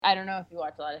I don't know if you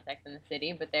watch a lot of Sex in the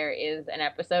City, but there is an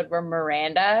episode where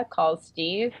Miranda calls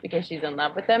Steve because she's in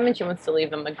love with him and she wants to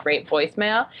leave him a great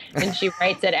voicemail, and she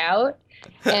writes it out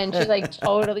and she like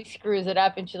totally screws it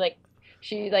up, and she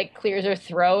clears her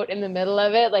throat in the middle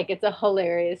of it. Like, it's a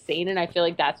hilarious scene, and I feel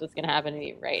like that's what's gonna happen to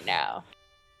me right now.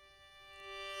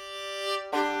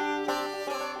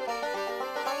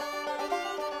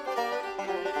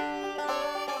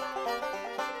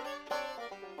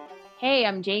 Hey,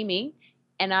 I'm Jamie,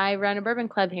 and I run a bourbon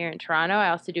club here in Toronto. I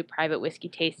also do private whiskey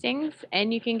tastings,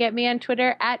 and you can get me on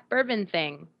Twitter at Bourbon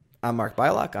Thing. I'm Mark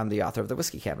Bylok. I'm the author of The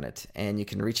Whiskey Cabinet, and you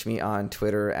can reach me on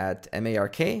Twitter at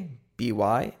MarkBylok,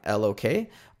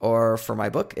 or for my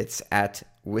book, it's at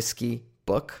Whisky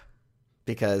Book,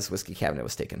 because Whiskey Cabinet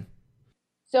was taken.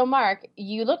 So, Mark,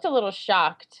 you looked a little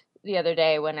shocked the other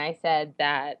day when I said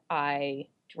that I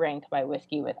drank my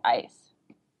whiskey with ice.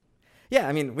 Yeah,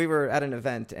 I mean, we were at an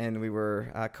event and we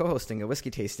were co-hosting a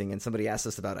whiskey tasting, and somebody asked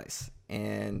us about ice.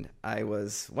 And I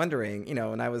was wondering,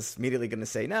 and I was immediately going to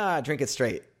say, nah, drink it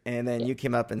straight. And then you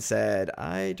came up and said,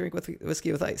 I drink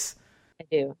whiskey with ice. I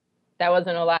do. That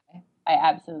wasn't a lie. I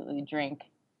absolutely drink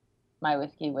my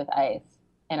whiskey with ice,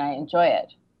 and I enjoy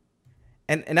it.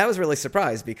 And I was really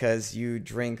surprised because you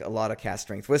drink a lot of cask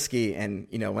strength whiskey, and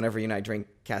whenever you and I drink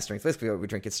cask strength whiskey, we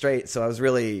drink it straight. So I was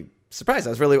really surprised. I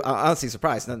was really honestly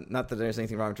surprised. Not that there's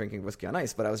anything wrong with drinking whiskey on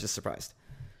ice, but I was just surprised.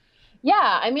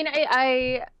 Yeah, I mean,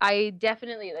 I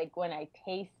definitely, like, when I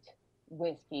taste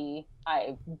whiskey,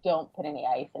 I don't put any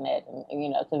ice in it, and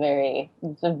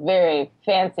it's a very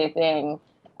fancy thing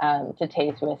to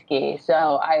taste whiskey.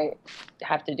 So I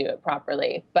have to do it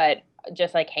properly. But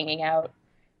just like hanging out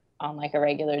on like a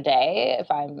regular day, if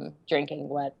I'm drinking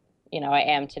what I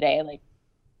am today, like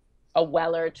a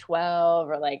Weller 12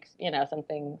 or like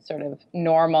something sort of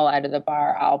normal out of the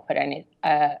bar, I'll put any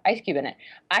ice cube in it.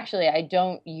 Actually, I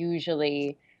don't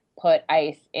usually put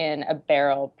ice in a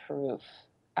barrel proof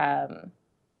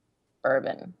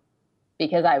bourbon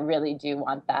because I really do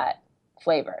want that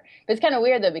flavor. But it's kind of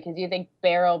weird though, because you think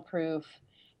barrel proof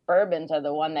bourbons are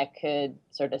the one that could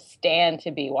sort of stand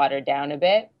to be watered down a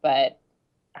bit, but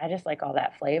I just like all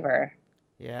that flavor.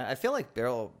 Yeah, I feel like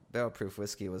barrel proof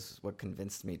whiskey was what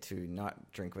convinced me to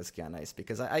not drink whiskey on ice,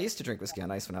 because I used to drink whiskey on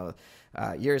ice when I was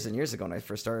years and years ago when I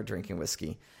first started drinking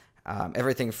whiskey.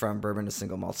 Everything from bourbon to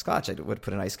single malt scotch, I would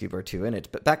put an ice cube or two in it.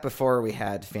 But back before we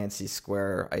had fancy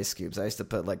square ice cubes, I used to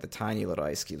put like the tiny little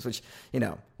ice cubes, which,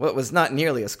 what was not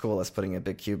nearly as cool as putting a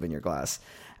big cube in your glass.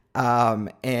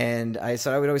 And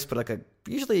so I would always put like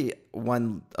usually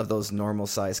one of those normal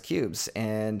size cubes.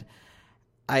 And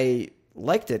I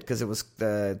liked it because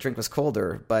the drink was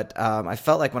colder, but I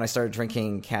felt like when I started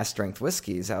drinking cask strength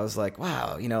whiskeys, I was like,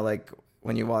 wow, like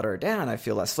when you water it down, I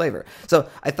feel less flavor. So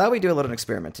I thought we'd do a little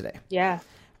experiment today. Yeah.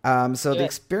 So the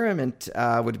experiment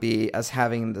would be us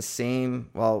having the same.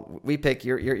 Well, we pick.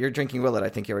 You're drinking Willet. I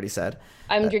think you already said.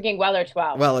 I'm drinking Weller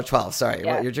 12. Weller 12. Sorry,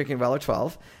 yeah. Well, you're drinking Weller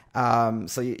 12.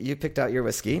 So you picked out your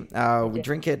whiskey. We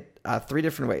drink it three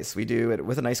different ways. We do it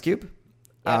with an ice cube.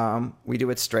 Yep. We do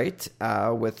it straight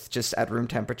with just at room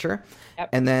temperature. Yep.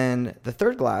 And then the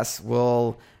third glass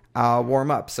will warm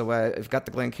up. So I've got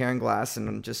the Glencairn glass, and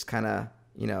I'm just kind of,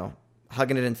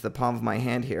 hugging it into the palm of my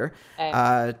hand here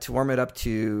to warm it up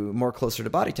to more closer to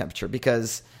body temperature.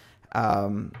 Because a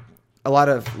lot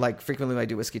of, frequently when I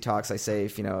do whiskey talks, I say,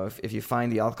 if you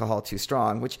find the alcohol too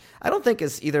strong, which I don't think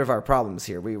is either of our problems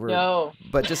here. No.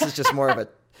 But this is just more of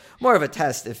a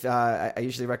test. If I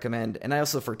usually recommend, and I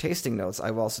also for tasting notes,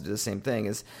 I will also do the same thing,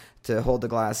 is to hold the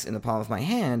glass in the palm of my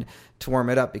hand to warm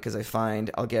it up, because I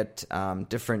find I'll get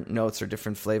different notes or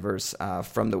different flavors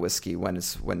from the whiskey when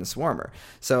it's warmer.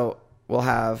 So we'll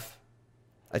have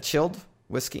a chilled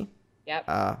whiskey,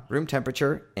 room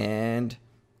temperature, and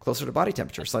closer to body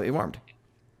temperature, slightly warmed.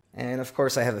 And of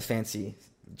course, I have a fancy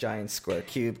giant square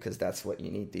cube, because that's what you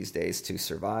need these days to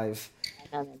survive.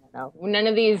 No. None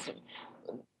of these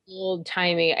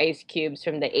old-timey ice cubes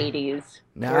from the 80s.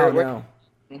 No.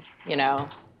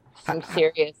 Some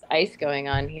serious ice going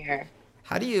on here.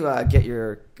 How do you get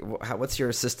what's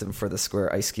your system for the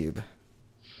square ice cube?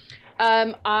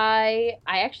 I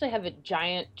actually have a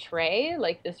giant tray,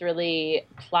 like this really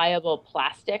pliable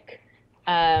plastic.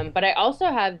 But I also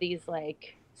have these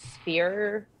like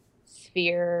sphere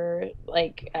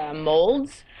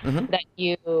molds that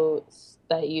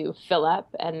you fill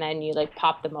up, and then you like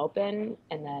pop them open,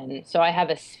 and then so I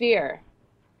have a sphere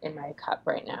in my cup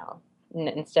right now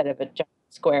instead of a giant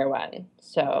square one.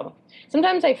 So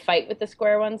sometimes I fight with the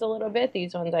square ones a little bit.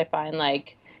 These ones I find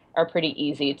are pretty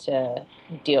easy to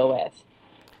deal with.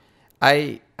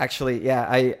 I actually,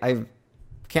 I've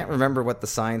can't remember what the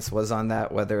science was on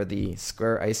that, whether the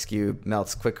square ice cube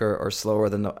melts quicker or slower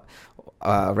than the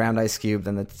round ice cube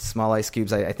than the small ice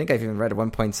cubes. I think I've even read at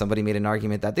one point somebody made an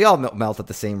argument that they all melt at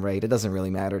the same rate. It doesn't really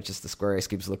matter. It's just the square ice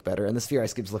cubes look better and the sphere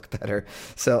ice cubes look better.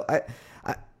 So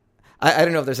I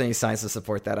don't know if there's any science to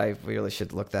support that. I really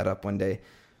should look that up one day.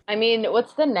 I mean,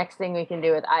 what's the next thing we can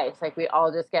do with ice? Like, we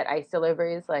all just get ice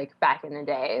deliveries like back in the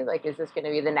day. Like, is this going to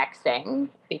be the next thing?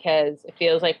 Because it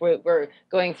feels like we're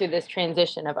going through this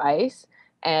transition of ice,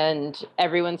 and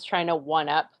everyone's trying to one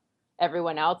up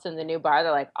everyone else in the new bar.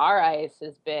 They're like, our ice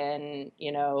has been,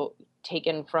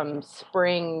 taken from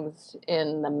springs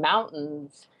in the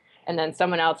mountains. And then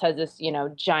someone else has this,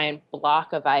 giant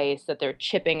block of ice that they're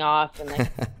chipping off and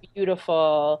like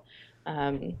beautiful,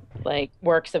 like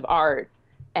works of art.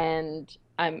 And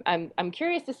I'm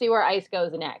curious to see where ice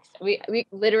goes next. We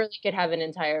literally could have an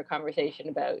entire conversation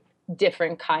about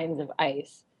different kinds of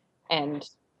ice and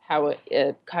how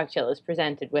a cocktail is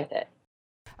presented with it.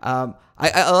 I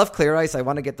love clear ice. I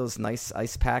want to get those nice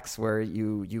ice packs where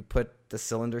you put the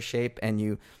cylinder shape and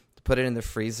you put it in the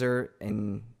freezer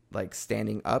and like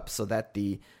standing up so that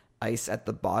the ice at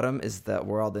the bottom is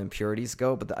where all the impurities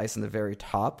go, but the ice on the very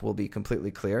top will be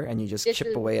completely clear and you just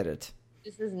chip away at it.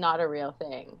 This is not a real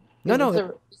thing. No.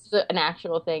 This is an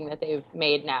actual thing that they've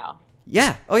made now.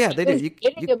 Yeah. Oh, yeah, they do.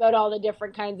 You about all the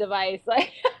different kinds of ice.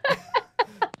 Like,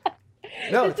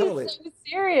 no, this totally. is so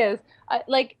serious.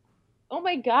 Oh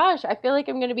my gosh, I feel like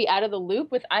I'm going to be out of the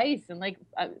loop with ice. And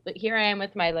here I am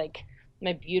with my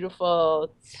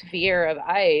beautiful sphere of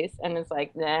ice. And it's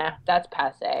like, nah, that's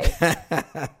passe.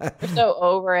 We're so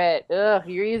over it. Ugh,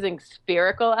 you're using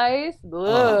spherical ice?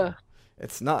 Ugh.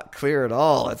 It's not clear at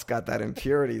all. It's got that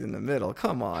impurity in the middle.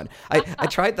 Come on. I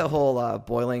tried the whole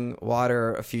boiling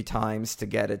water a few times to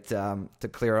get it to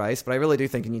clear ice, but I really do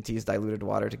think you need to use diluted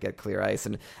water to get clear ice.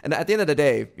 And at the end of the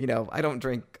day, I don't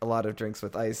drink a lot of drinks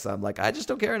with ice. I'm like, I just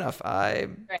don't care enough.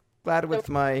 I'm glad with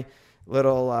my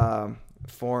little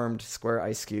formed square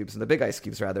ice cubes, and the big ice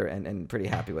cubes rather, and pretty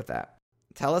happy with that.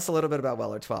 Tell us a little bit about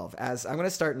Weller 12. As I'm going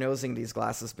to start nosing these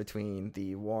glasses between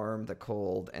the warm, the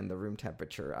cold, and the room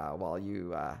temperature while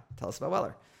you tell us about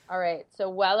Weller. All right. So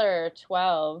Weller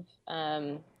 12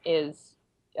 is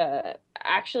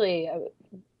actually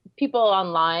people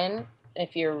online.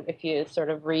 If you sort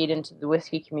of read into the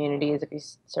whiskey communities, if you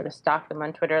sort of stalk them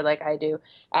on Twitter like I do,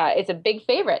 it's a big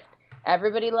favorite.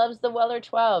 Everybody loves the Weller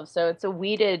 12. So it's a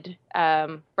wheated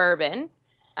bourbon.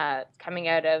 It's coming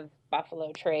out of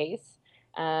Buffalo Trace.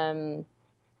 And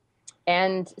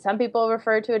some people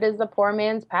refer to it as the poor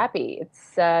man's Pappy.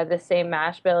 It's the same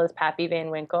mash bill as Pappy Van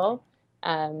Winkle.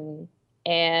 And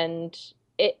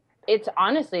it's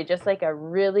honestly just like a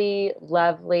really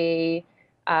lovely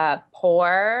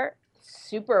pour,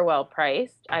 super well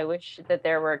priced. I wish that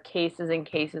there were cases and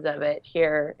cases of it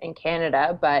here in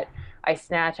Canada, but I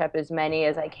snatch up as many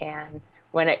as I can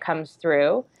when it comes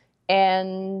through.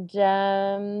 And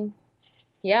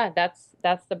yeah, that's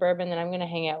the bourbon that I'm going to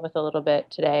hang out with a little bit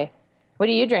today. What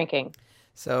are you drinking?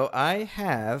 So I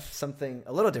have something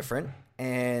a little different,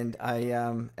 and I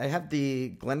have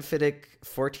the Glenfiddich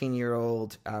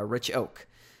 14-year-old Rich Oak.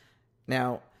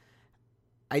 Now,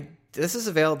 this is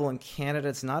available in Canada.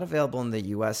 It's not available in the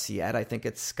U.S. yet. I think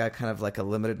it's got kind of like a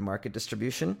limited market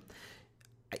distribution.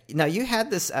 Now, you had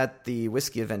this at the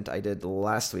whiskey event I did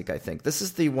last week, I think. This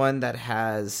is the one that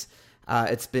has...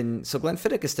 so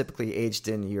Glenfiddich is typically aged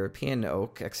in European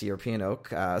oak, ex-European oak,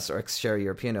 so ex-sherry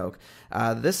European oak.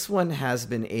 This one has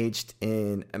been aged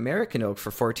in American oak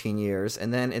for 14 years,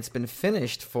 and then it's been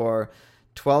finished for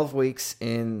 12 weeks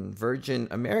in virgin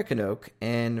American oak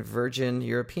and virgin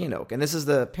European oak. And this is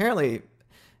apparently,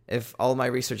 if all my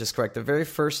research is correct, the very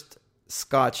first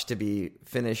Scotch to be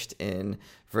finished in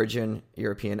virgin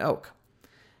European oak.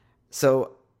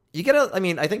 So you get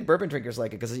I think bourbon drinkers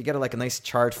like it because you get a nice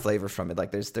charred flavor from it.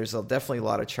 Like there's definitely a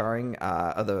lot of charring.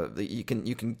 You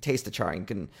can taste the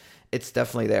charring. It's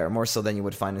definitely there, more so than you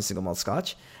would find in single malt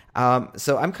Scotch.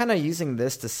 So I'm kind of using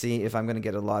this to see if I'm going to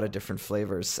get a lot of different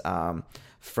flavors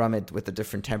from it with the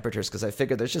different temperatures, because I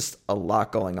figure there's just a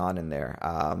lot going on in there.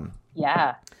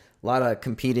 Yeah. A lot of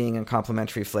competing and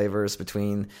complementary flavors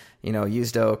between,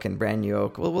 used oak and brand new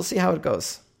oak. We'll see how it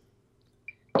goes.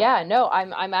 Yeah, no,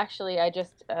 I'm actually, I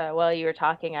just, while you were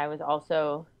talking, I was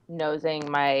also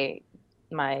nosing my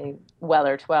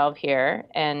Weller 12 here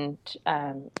and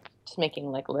just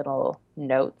making like little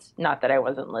notes. Not that I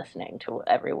wasn't listening to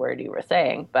every word you were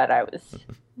saying, but I was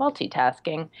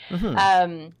multitasking.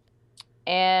 Mm-hmm.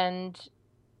 And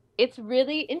it's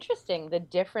really interesting, the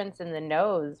difference in the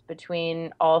nose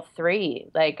between all three.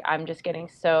 Like, I'm just getting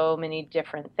so many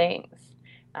different things.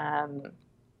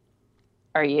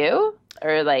 Are you?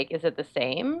 Or like, is it the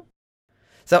same?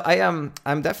 So I'm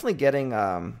definitely getting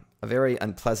a very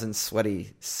unpleasant,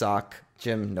 sweaty sock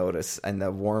gym notice and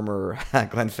the warmer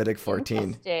Glenfiddich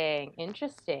 14.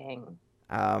 Interesting.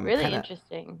 Really Kind of.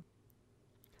 interesting.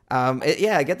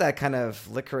 Yeah, I get that kind of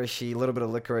licoricey, a little bit of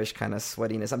licorice kind of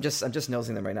sweatiness. I'm just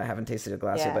nosing them right now. I haven't tasted a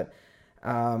glass yet, Yeah.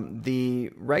 but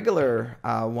the regular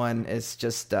one is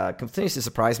just continues to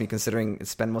surprise me, considering it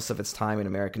spent most of its time in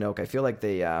American oak. I feel like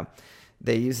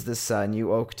they use this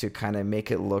new oak to kind of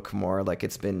make it look more like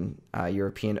it's been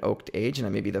European oaked age,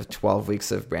 and maybe the 12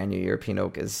 weeks of brand new European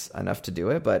oak is enough to do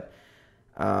it, but.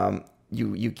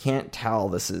 You can't tell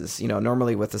this is,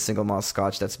 normally with a single malt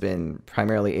scotch that's been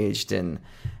primarily aged in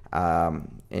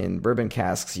bourbon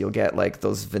casks, you'll get like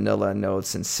those vanilla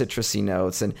notes and citrusy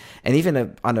notes, and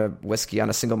even on a whiskey, on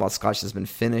a single malt scotch that's been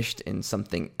finished in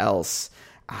something else,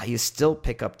 you still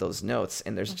pick up those notes,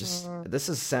 and there's just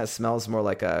smells more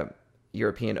like a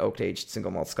European oak aged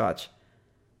single malt scotch.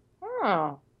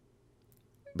 Oh.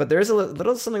 But there is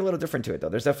something a little different to it though.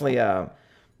 There's definitely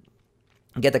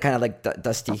get the kind of like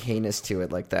dusty hayness to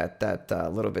it, like that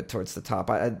little bit towards the top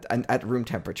at room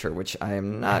temperature, which I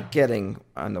am not getting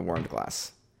on the warmed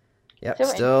glass. Yep, So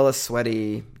still a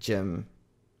sweaty gym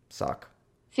sock.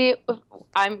 See,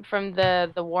 I'm from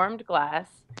the warmed glass.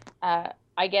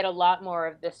 I get a lot more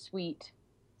of the sweet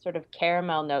sort of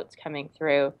caramel notes coming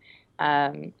through,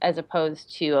 as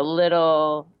opposed to a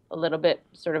little bit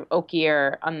sort of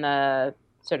oakier on the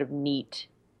sort of neat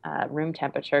room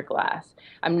temperature glass.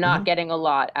 I'm not getting a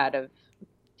lot out of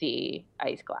the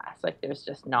ice glass. Like there's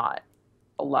just not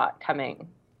a lot coming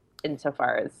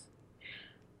insofar as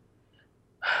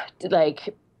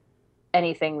like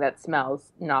anything that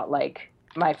smells not like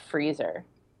my freezer.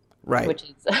 Right. Which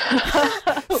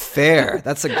is fair.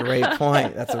 That's a great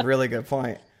point. That's a really good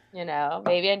point.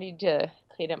 Maybe I need to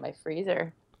clean up my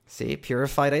freezer. See,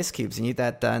 purified ice cubes. You need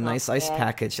that nice ice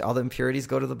package. All the impurities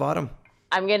go to the bottom.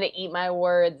 I'm going to eat my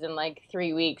words in like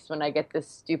 3 weeks when I get this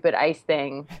stupid ice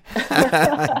thing.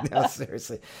 No,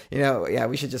 seriously. Yeah,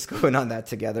 we should just go in on that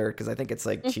together because I think it's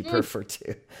like cheaper for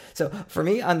two. So for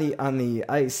me on the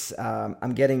ice,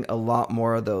 I'm getting a lot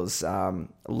more of those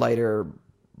lighter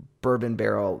bourbon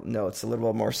barrel notes, a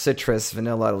little more citrus,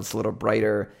 vanilla. It's a little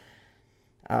brighter.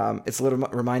 It's a little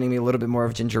reminding me a little bit more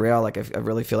of ginger ale. Like I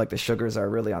really feel like the sugars are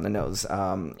really on the nose.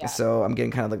 So I'm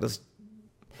getting kind of like those.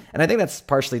 And I think that's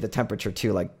partially the temperature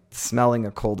too. Like smelling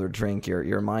a colder drink,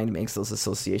 your mind makes those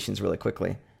associations really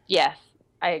quickly. Yes,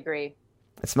 I agree.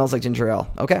 It smells like ginger ale.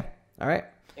 Okay, all right.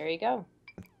 There you go.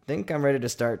 I think I'm ready to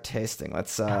start tasting.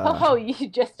 Let's. Oh, you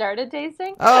just started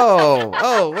tasting?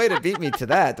 Oh, way to beat me to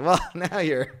that. Well, now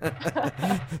you're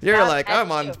like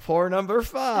I'm on pour number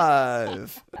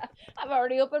 5. I've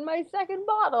already opened my second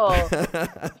bottle.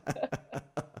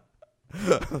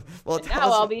 Well,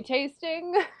 now I'll be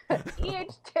tasting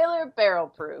E.H. Taylor Barrel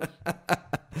Proof.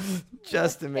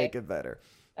 Just to make it better.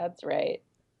 That's right.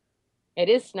 It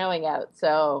is snowing out,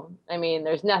 so, I mean,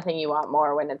 there's nothing you want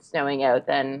more when it's snowing out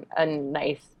than a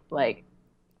nice, like,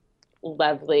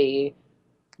 lovely,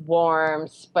 warm,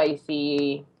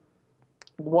 spicy,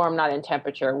 warm not in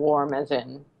temperature, warm as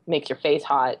in makes your face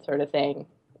hot sort of thing,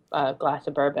 glass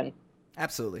of bourbon.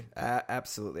 Absolutely.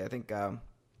 Absolutely. I think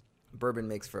bourbon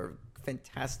makes for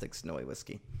fantastic snowy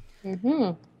whiskey.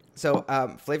 Mm-hmm. So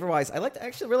flavor-wise,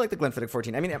 actually really like the Glenfiddich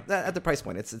 14. I mean, at the price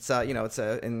point, it's in the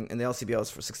LCBO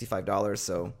it's for $65.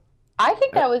 So I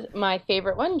think that was my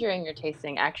favorite one during your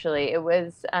tasting. Actually, it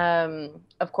was,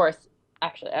 of course.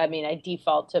 Actually, I mean, I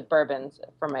default to bourbons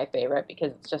for my favorite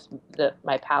because it's just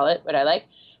my palate, what I like.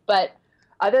 But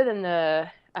other than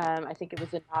I think it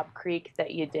was in Knob Creek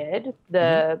that you did.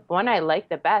 The one I liked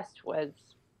the best was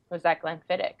that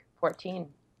Glenfiddich 14.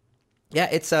 Yeah,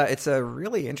 it's a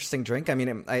really interesting drink. I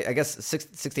mean, I guess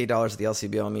 $68 at the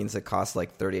LCBO means it costs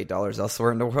like $38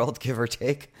 elsewhere in the world, give or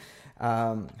take.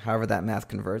 However that math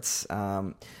converts.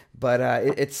 But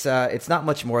it's not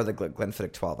much more than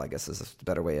Glenfiddich 12, I guess is a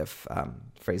better way of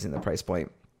phrasing the price point.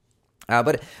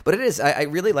 But it is. I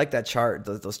really like that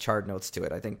those charred notes to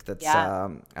it. I think that's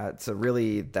it's a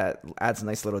really that adds a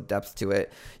nice little depth to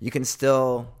it. You can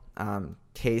still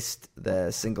taste the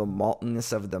single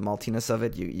maltiness of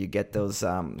it. You get those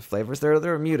flavors.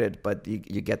 They're muted, but you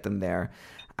get them there.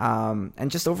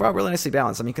 And just overall really nicely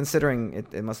balanced. I mean, considering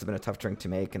it must have been a tough drink to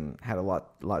make and had a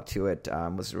lot to it,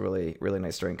 was a really, really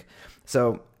nice drink.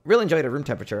 So really enjoyed it at room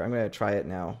temperature. I'm going to try it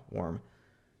now warm.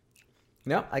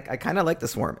 I kind of like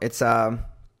this warm. It's I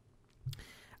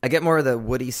get more of the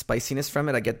woody spiciness from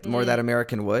it. I get more of that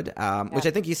American wood, which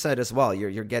I think you said as well.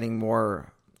 You're getting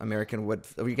more American wood.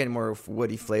 You're getting more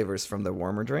woody flavors from the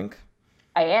warmer drink.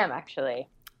 I am actually.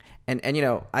 And you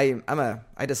know, I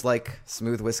just like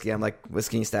smooth whiskey. I'm like,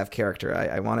 whiskey needs to have character.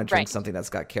 I want to drink something that's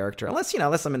got character.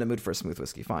 Unless I'm in the mood for a smooth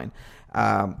whiskey, fine.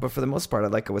 But for the most part, I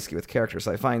like a whiskey with character.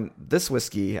 So I find this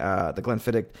whiskey, the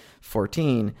Glenfiddich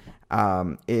 14,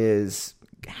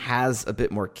 has a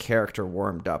bit more character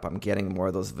warmed up. I'm getting more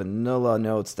of those vanilla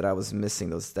notes that I was missing.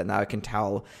 Those that now I can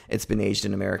tell it's been aged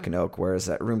in American oak, whereas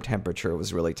at room temperature it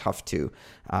was really tough to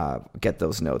get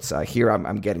those notes. Here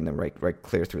I'm getting them right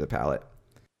clear through the palate.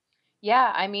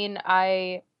 Yeah, I mean,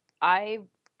 I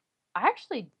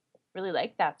actually really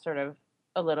like that sort of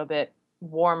a little bit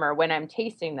warmer when I'm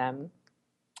tasting them.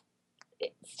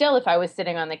 Still, if I was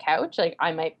sitting on the couch, like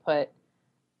I might put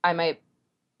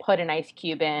an ice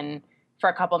cube in for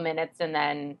a couple minutes and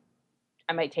then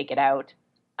I might take it out.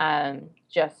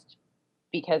 Just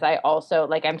because I also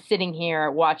like I'm sitting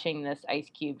here watching this ice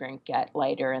cube drink get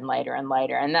lighter and lighter and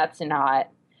lighter, and that's not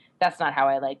how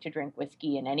I like to drink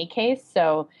whiskey in any case.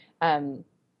 So,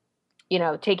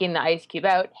 taking the ice cube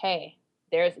out, hey,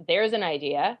 there's an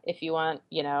idea. If you want,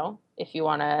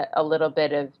 a little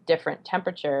bit of different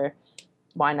temperature,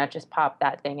 why not just pop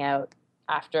that thing out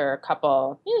after a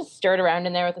couple, just stir it around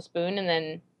in there with a spoon and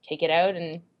then take it out,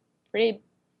 and pretty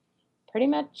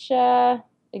much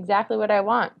exactly what I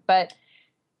want. But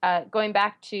going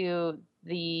back to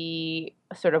the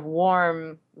sort of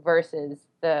warm versus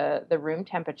the room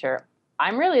temperature,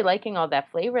 I'm really liking all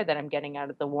that flavor that I'm getting out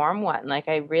of the warm one. Like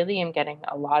I really am getting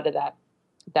a lot of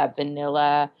that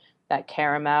vanilla, that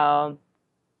caramel.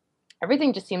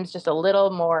 Everything just seems just a little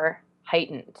more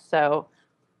heightened. So,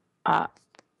 I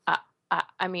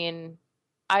mean,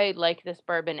 I like this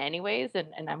bourbon anyways,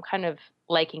 and I'm kind of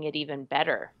liking it even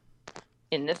better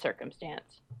in this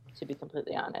circumstance, to be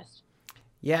completely honest.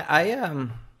 Yeah,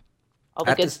 all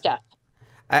the good stuff.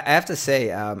 I have to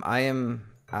say, I am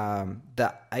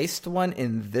the iced one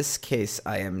in this case.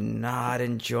 I am not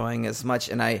enjoying as much,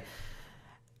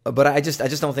 but I just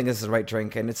don't think this is the right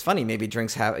drink. And it's funny, maybe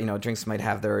drinks might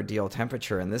have their ideal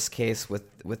temperature. In this case,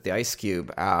 with the ice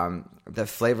cube, the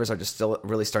flavors are just still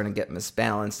really starting to get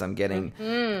misbalanced.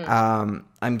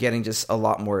 I'm getting just a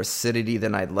lot more acidity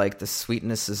than I'd like. The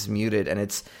sweetness is muted, and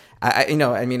it's I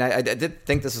did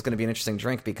think this was going to be an interesting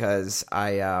drink because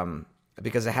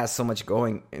because it has so much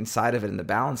going inside of it, and the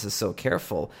balance is so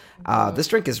careful. This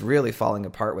drink is really falling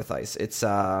apart with ice.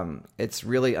 It's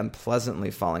really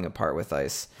unpleasantly falling apart with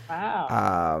ice.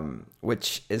 Wow.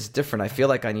 Which is different. I feel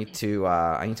like I need to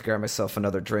grab myself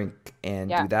another drink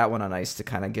and do that one on ice to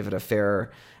kind of give it a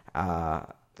fair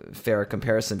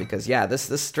comparison. Because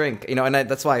this drink, and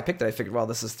that's why I picked it. I figured, well,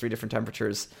 this is 3 different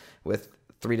temperatures with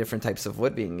 3 different types of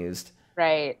wood being used.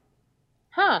 Right.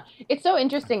 Huh. It's so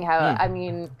interesting how I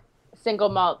mean, single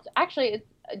malts. Actually, it's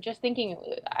just thinking.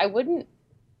 I wouldn't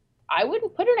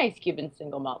put an ice cube in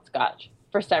single malt Scotch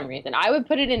for some reason. I would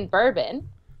put it in bourbon,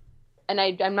 and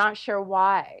I'm not sure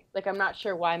why. Like I'm not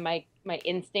sure why my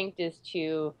instinct is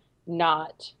to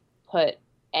not put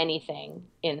anything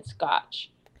in Scotch,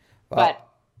 but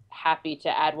happy to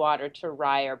add water to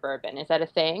rye or bourbon. Is that a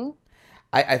thing?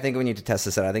 I think we need to test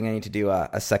this out. I think I need to do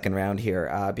a second round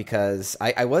here because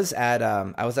I was at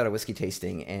a whiskey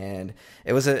tasting, and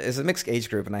it was a mixed age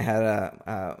group, and I had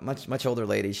a much older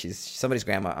lady. She's somebody's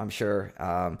grandma, I'm sure,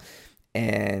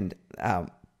 and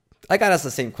I got asked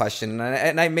the same question,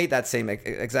 and I made that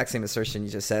exact same assertion you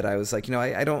just said. I was like,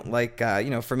 I don't like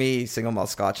for me, single malt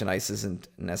Scotch and ice isn't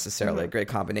necessarily a great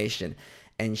combination,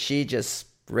 and she just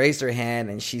raised her hand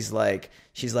and she's like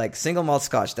single malt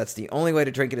Scotch, that's the only way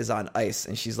to drink it is on ice.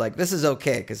 And she's like, this is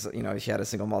okay because she had a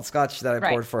single malt Scotch that I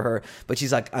poured for her, but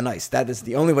she's like, on ice, that is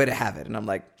the only way to have it. And I'm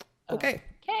like, okay.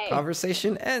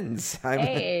 Conversation ends.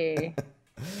 Hey,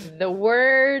 the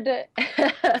word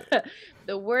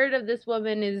of this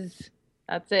woman is,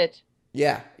 that's it.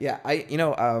 Yeah I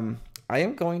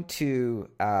am going to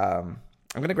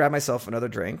I'm going to grab myself another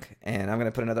drink, and I'm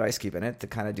going to put another ice cube in it to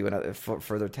kind of do another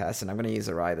further test, and I'm going to use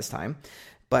a rye this time.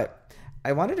 But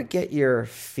I wanted to get your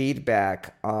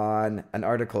feedback on an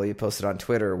article you posted on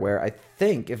Twitter where I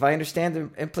think, if I understand, the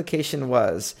implication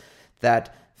was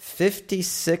that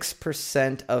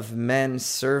 56% of men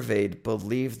surveyed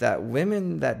believe that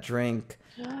women that drink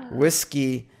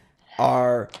whiskey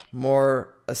are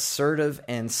more assertive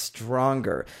and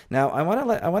stronger. Now, I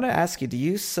want to ask you, do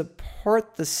you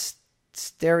support the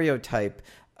stereotype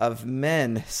of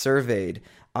men surveyed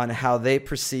on how they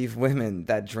perceive women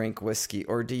that drink whiskey,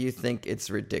 or do you think it's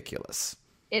ridiculous?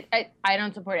 I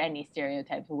don't support any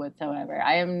stereotypes whatsoever.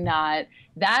 I am not.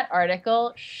 That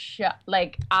article,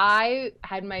 I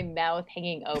had my mouth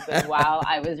hanging open while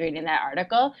I was reading that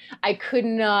article. I could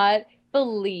not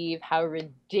believe how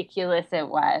ridiculous it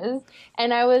was.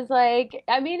 And I was like,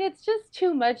 I mean, it's just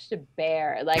too much to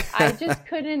bear. Like, I just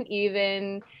couldn't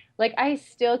even, like, I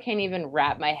still can't even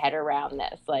wrap my head around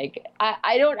this. Like,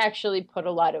 I don't actually put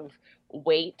a lot of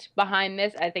weight behind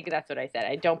this. I think that's what I said.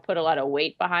 I don't put a lot of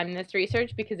weight behind this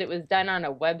research because it was done on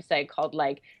a website called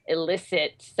like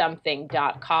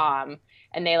illicitsomething.com,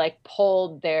 and they like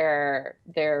polled their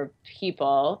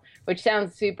people, which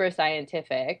sounds super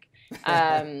scientific.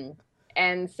 Um,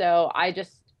 and so I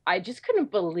just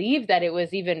couldn't believe that it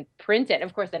was even printed.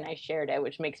 Of course, then I shared it,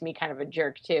 which makes me kind of a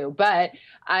jerk too. But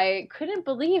I couldn't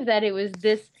believe that it was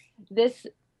this.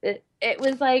 It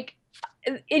was like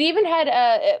it even had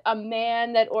a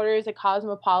man that orders a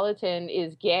Cosmopolitan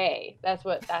is gay. That's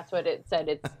what it said.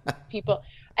 It's people,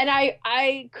 and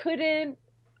I couldn't.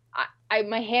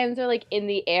 My hands are like in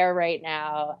the air right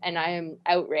now, and I am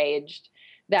outraged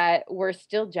that we're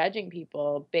still judging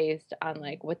people based on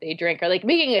like what they drink, or like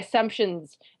making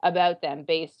assumptions about them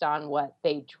based on what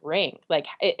they drink. Like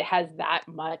it has that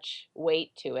much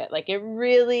weight to it. Like it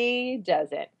really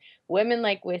doesn't. Women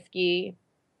like whiskey,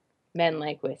 men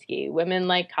like whiskey, women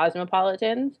like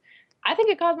cosmopolitans. I think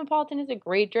a cosmopolitan is a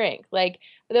great drink. Like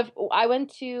I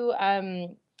went to a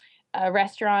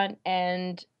restaurant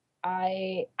and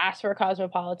I asked for a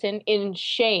cosmopolitan in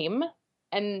shame,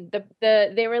 and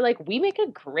they were like, "We make a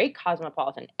great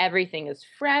cosmopolitan. Everything is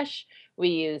fresh. We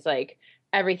use like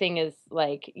everything is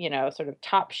like, sort of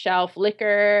top shelf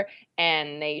liquor."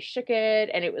 And they shook it,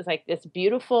 and it was like this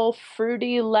beautiful,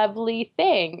 fruity, lovely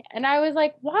thing. And I was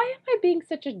like, "Why am I being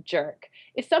such a jerk?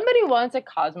 If somebody wants a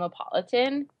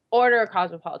cosmopolitan, order a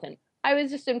cosmopolitan." I was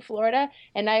just in Florida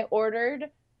and I ordered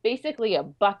basically a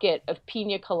bucket of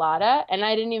pina colada, and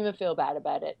I didn't even feel bad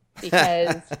about it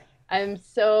because I'm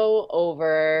so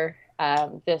over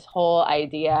this whole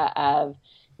idea of,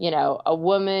 a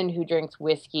woman who drinks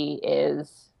whiskey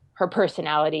is her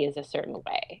personality is a certain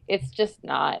way. It's just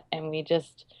not, and we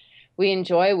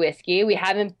enjoy whiskey. We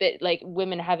haven't been like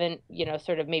women haven't,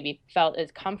 sort of maybe felt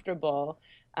as comfortable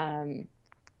um,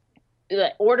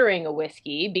 like, ordering a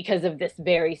whiskey because of this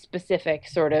very specific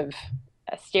sort of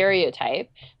a stereotype.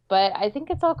 But I think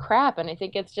it's all crap, and I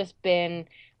think it's just been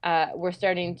we're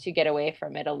starting to get away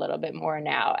from it a little bit more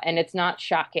now, and it's not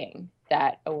shocking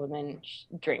that a woman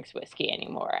drinks whiskey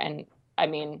anymore. And I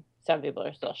mean, some people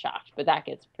are still shocked, but that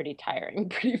gets pretty tiring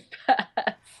pretty fast.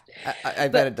 I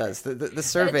bet it does. The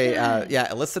survey,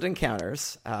 illicit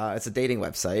encounters. It's a dating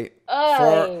website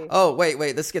Oh,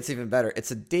 wait, this gets even better.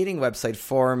 It's a dating website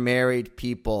for married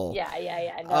people.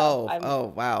 yeah. No,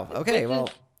 I'm, wow. Okay,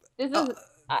 this is.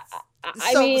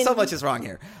 I mean, so much is wrong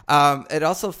here. It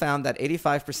also found that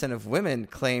 85% of women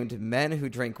claimed men who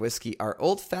drink whiskey are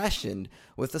old-fashioned,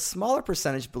 with a smaller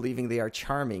percentage believing they are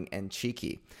charming and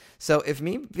cheeky. So if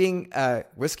me being a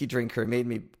whiskey drinker made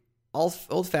me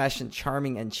old-fashioned,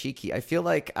 charming, and cheeky, I feel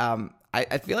like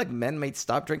I feel like men might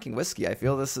stop drinking whiskey. I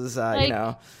feel this is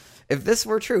if this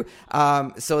were true.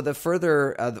 So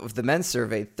the men's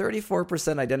survey,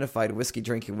 34% identified whiskey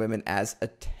drinking women as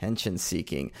attention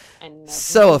seeking.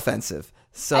 So offensive.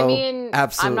 So I mean,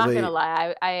 absolutely. I'm not gonna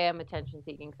lie. I am attention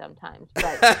seeking sometimes,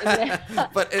 but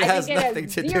but it has nothing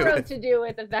to do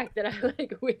with the fact that I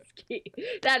like whiskey.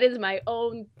 That is my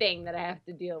own thing that I have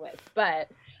to deal with. But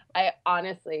I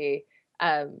honestly,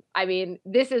 I mean,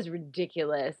 this is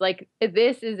ridiculous. Like,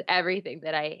 this is everything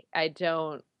that I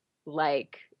don't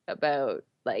like about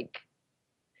like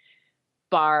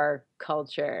bar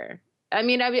culture. I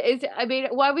mean,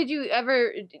 why would you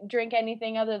ever drink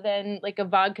anything other than like a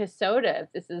vodka soda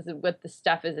if this is what the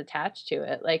stuff is attached to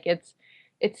it? Like, it's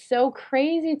so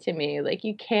crazy to me. Like,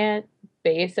 you can't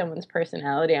base someone's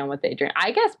personality on what they drink.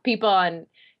 I guess people on,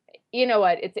 you know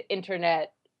what? It's an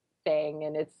internet thing,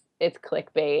 and it's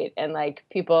clickbait, and like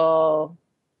people.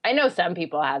 I know some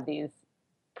people have these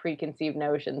preconceived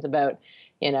notions about,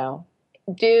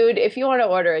 dude, if you want to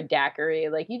order a daiquiri,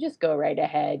 like you just go right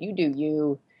ahead. You do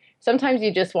you. Sometimes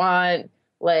you just want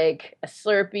like a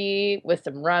Slurpee with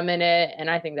some rum in it, and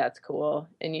I think that's cool.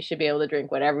 And you should be able to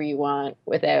drink whatever you want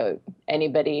without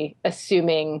anybody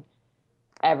assuming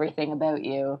everything about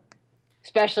you,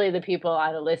 especially the people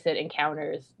on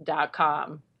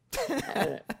illicitencounters.com.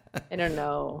 I don't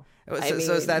know.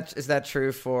 So is that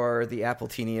true for the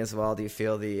Appletini as well? Do you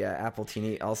feel the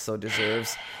Appletini also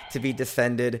deserves to be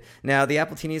defended? Now, the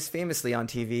Appletini is famously on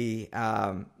TV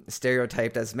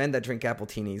stereotyped as men that drink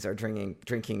Appletinis are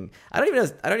drinking. I don't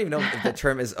even know if the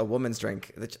term is a woman's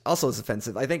drink, which also is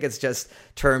offensive. I think it's just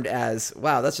termed as,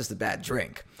 wow, that's just a bad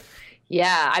drink.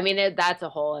 Yeah, I mean, that's a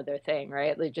whole other thing,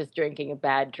 right? Like just drinking a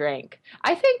bad drink.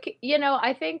 I think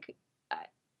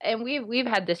and we've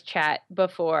had this chat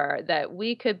before that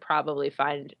we could probably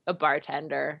find a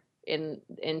bartender in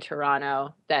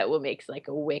Toronto that will make like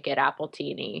a wicked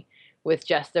appletini with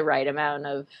just the right amount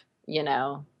of,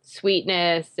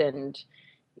 sweetness and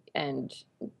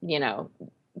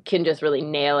can just really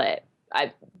nail it.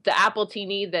 The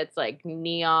appletini that's like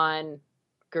neon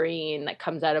green that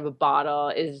comes out of a bottle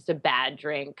is just a bad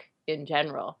drink in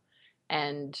general.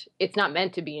 And it's not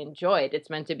meant to be enjoyed. It's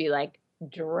meant to be like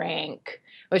drank,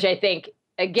 which I think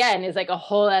again is like a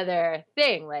whole other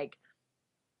thing. Like,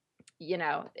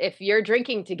 if you're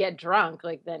drinking to get drunk,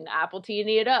 like then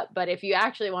appletini it up. But if you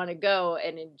actually want to go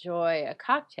and enjoy a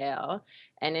cocktail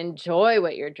and enjoy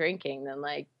what you're drinking, then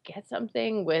like get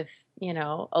something with,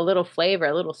 a little flavor,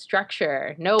 a little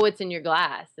structure, know what's in your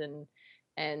glass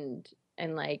and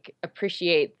like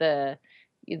appreciate the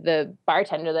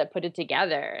bartender that put it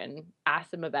together and ask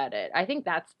them about it. I think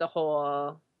that's the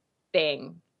whole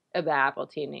thing about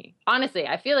appletini. Honestly,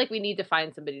 I feel like we need to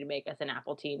find somebody to make us an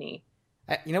appletini.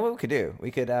 You know what we could do? We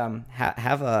could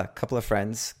have a couple of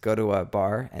friends go to a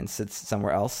bar and sit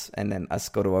somewhere else, and then us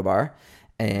go to a bar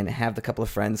and have the couple of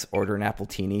friends order an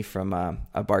appletini from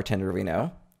a bartender we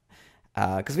know.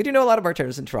 Because we do know a lot of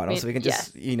bartenders in Toronto, so we can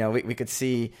just, we could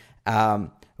see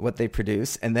what they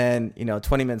produce. And then,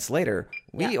 20 minutes later,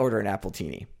 we order an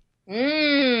appletini.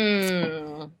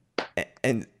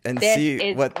 And this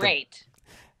see what great.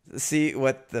 See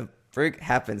what the frig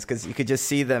happens, because you could just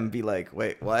see them be like,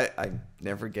 wait, what? I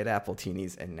never get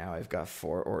appletinis, and now I've got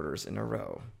 4 orders in a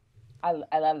row. I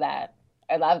love that.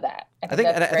 I love that. I think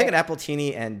an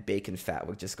appletini and bacon fat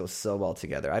would just go so well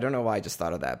together. I don't know why I just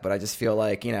thought of that, but I just feel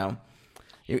like, you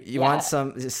want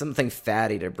something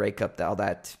fatty to break up all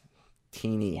that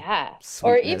teeny sweetness,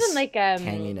 or even like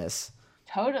tanginess.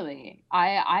 Totally.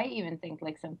 I even think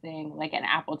like something like an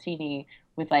appletini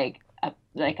with like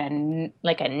a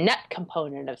nut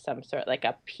component of some sort, like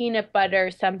a peanut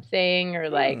butter something, or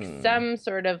like some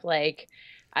sort of like,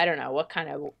 I don't know what kind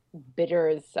of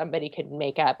bitters somebody could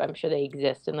make up. I'm sure they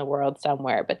exist in the world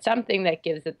somewhere, but something that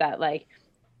gives it that, like,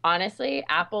 honestly,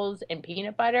 apples and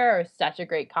peanut butter are such a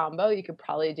great combo. You could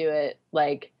probably do it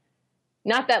like,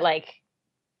 not that like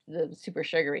the super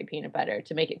sugary peanut butter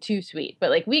to make it too sweet, but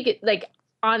like we could, like,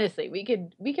 honestly, we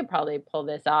could probably pull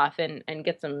this off and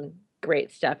get some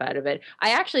great stuff out of it. I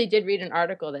actually did read an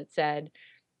article that said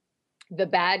the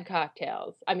bad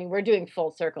cocktails. I mean, we're doing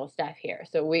full circle stuff here.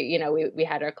 So we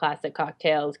had our classic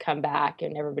cocktails come back,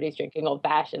 and everybody's drinking old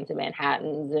fashions and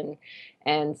Manhattans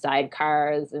and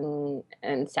sidecars and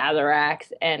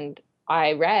Sazeracs. And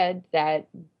I read that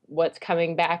what's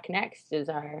coming back next is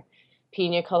our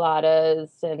pina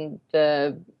coladas and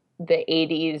the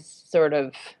 80s sort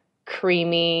of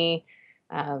creamy,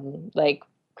 like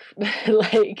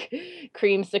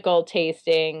creamsicle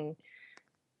tasting,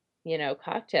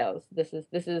 cocktails. This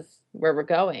is where we're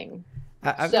going.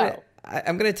 I'm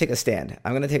gonna take a stand.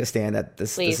 I'm gonna take a stand that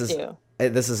this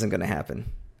isn't gonna happen.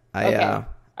 Okay.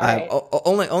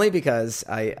 Only because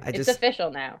it's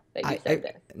official now that you said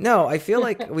this. No, I feel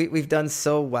like we've done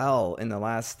so well in the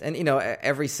last, and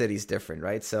every city's different,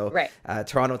 right? So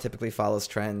Toronto typically follows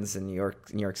trends in New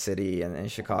York City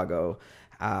and Chicago,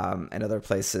 and other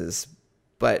places.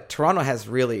 But Toronto has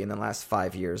really, in the last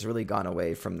 5 years, really gone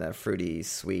away from the fruity,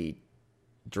 sweet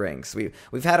drinks.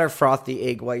 We've had our frothy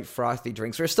egg white frothy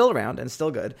drinks. We're still around and still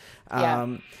good.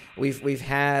 We've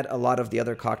had a lot of the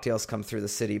other cocktails come through the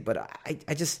city, but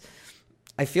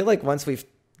I feel like once we've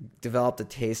developed a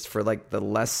taste for like the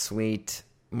less sweet,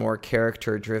 more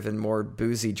character driven, more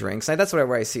boozy drinks. That's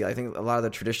where I see. I think a lot of the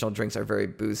traditional drinks are very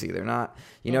boozy. They're not,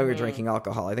 you're drinking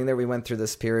alcohol. I think that we went through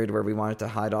this period where we wanted to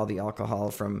hide all the alcohol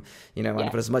from, wanted to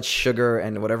put as much sugar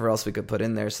and whatever else we could put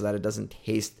in there so that it doesn't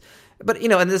taste. But,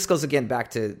 and this goes again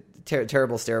back to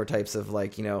terrible stereotypes of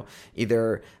like,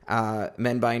 either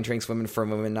men buying drinks, women from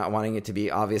women, not wanting it to be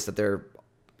obvious that they're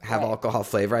have alcohol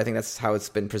flavor. I think that's how it's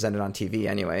been presented on TV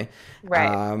anyway.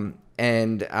 Right.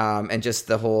 And just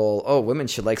the whole, women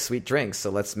should like sweet drinks, so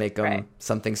let's make them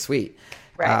something sweet.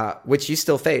 Right. Which you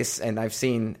still face, and I've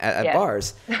seen at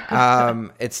bars.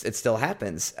 It still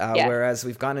happens. Whereas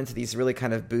we've gone into these really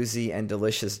kind of boozy and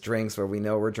delicious drinks where we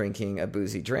know we're drinking a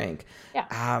boozy drink.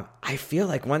 Yeah. I feel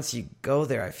like once you go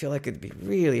there, I feel like it'd be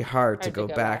really hard to go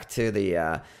back to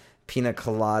the pina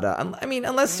colada. I mean,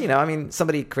 unless,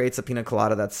 somebody creates a pina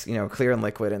colada that's, clear and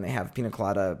liquid and they have pina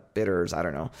colada bitters. I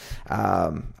don't know.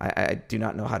 I do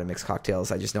not know how to mix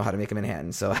cocktails. I just know how to make them in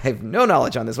Manhattan. So I have no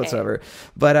knowledge on this whatsoever.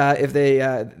 But if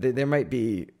there might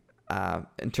be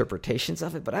interpretations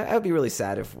of it, but I would be really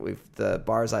sad if the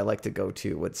bars I like to go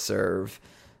to would serve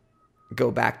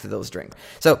go back to those drinks.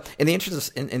 So in the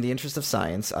interest of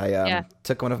science, I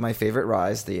took one of my favorite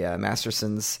ryes, the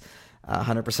Masterson's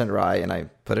 100% rye, and I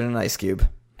put it in an ice cube.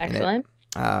 Excellent.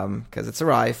 Because it's a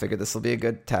rye, I figured this will be a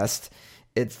good test.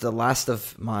 It's the last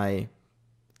of my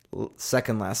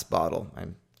second last bottle.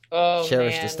 I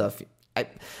cherish this stuff. I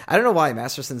don't know why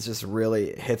Masterson's just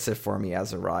really hits it for me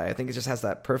as a rye. I think it just has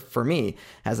that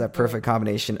perfect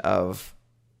combination of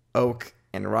oak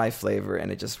and rye flavor,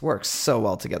 and it just works so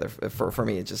well together. For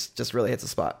me, it just really hits a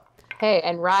spot. Hey,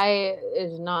 and rye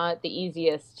is not the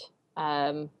easiest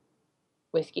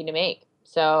whiskey to make.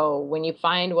 So when you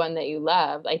find one that you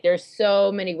love, like there's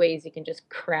so many ways you can just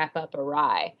crap up a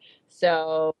rye.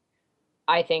 So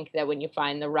I think that when you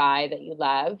find the rye that you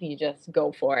love, you just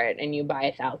go for it and you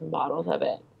buy 1,000 bottles of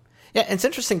it. Yeah, it's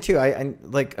interesting too. I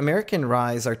like American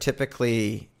ryes are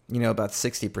typically, about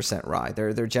 60% rye.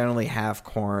 They're generally have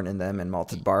corn in them and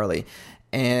malted barley.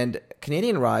 And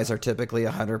Canadian ryes are typically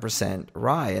 100%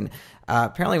 rye. And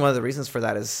apparently one of the reasons for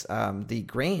that is the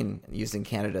grain used in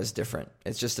Canada is different.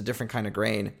 It's just a different kind of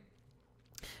grain.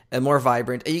 And more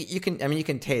vibrant. You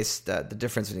can taste the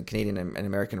difference between Canadian and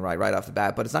American rye right off the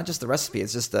bat, but it's not just the recipe.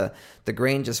 It's just the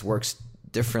grain just works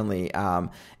differently.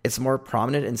 It's more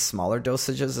prominent in smaller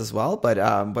dosages as well, but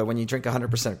when you drink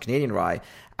 100% Canadian rye,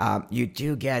 you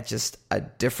do get just a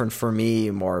different, for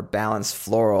me, more balanced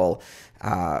floral,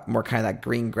 more kind of that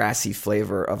green grassy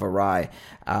flavor of a rye.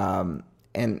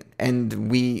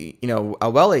 And we, a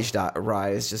well-aged rye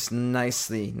is just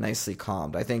nicely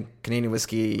calmed. I think Canadian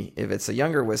whiskey, if it's a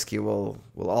younger whiskey, will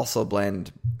also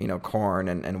blend, corn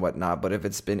and whatnot. But if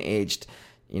it's been aged,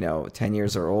 10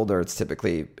 years or older, it's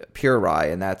typically pure rye.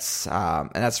 And that's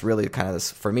really kind of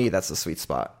this, for me, that's the sweet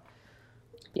spot.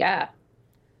 Yeah.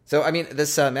 So,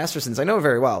 this Masterson's, I know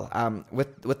very well.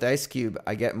 With the ice cube,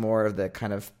 I get more of the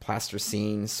kind of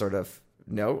plasticine sort of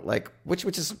note, like, which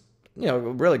is,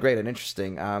 really great and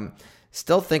interesting.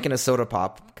 Still thinking of soda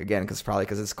pop again,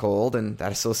 because it's cold and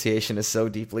that association is so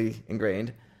deeply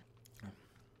ingrained.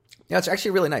 Yeah, it's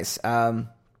actually really nice.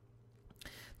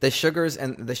 The sugars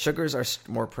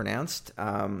are more pronounced.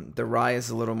 The rye is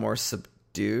a little more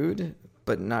subdued,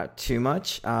 but not too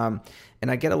much. And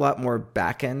I get a lot more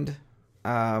back end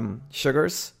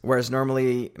sugars, whereas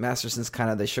normally Masterson's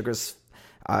kind of the sugars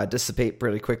dissipate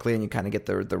pretty quickly, and you kind of get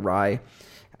the rye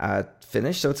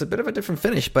finish. So it's a bit of a different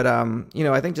finish, but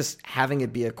I think just having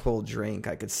it be a cold drink,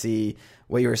 I could see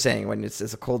what you were saying when it's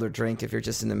a colder drink. If you're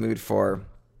just in the mood for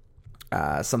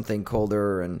something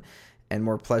colder and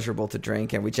more pleasurable to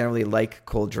drink, and we generally like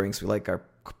cold drinks, we like our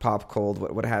pop cold,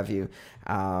 what have you.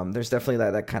 There's definitely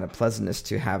that kind of pleasantness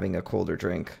to having a colder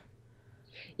drink.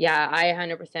 Yeah, I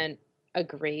 100%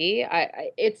 agree.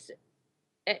 It's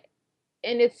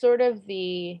sort of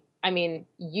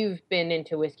you've been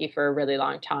into whiskey for a really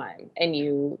long time, and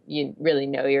you really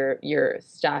know your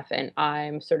stuff, and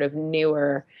I'm sort of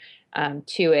newer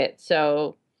to it.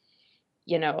 So,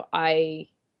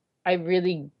 I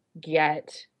really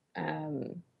get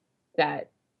that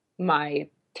my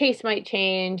taste might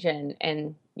change,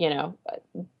 and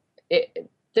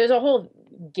there's a whole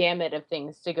gamut of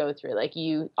things to go through. Like,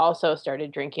 you also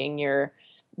started drinking your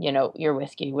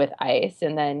whiskey with ice,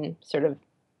 and then sort of,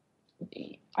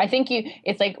 I think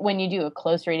it's like when you do a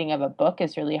close reading of a book,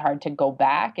 it's really hard to go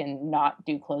back and not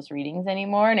do close readings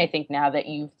anymore. And I think now that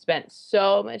you've spent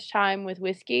so much time with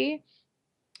whiskey,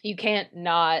 you can't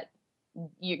not,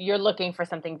 you're looking for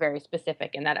something very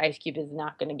specific, and that ice cube is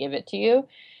not going to give it to you.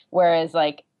 Whereas,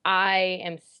 like, I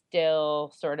am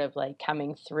still sort of like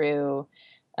coming through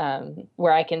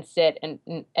where I can sit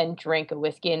and drink a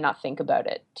whiskey and not think about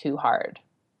it too hard.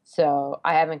 So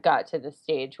I haven't got to the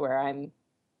stage where I'm,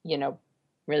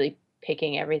 really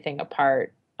picking everything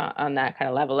apart on that kind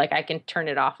of level. Like, I can turn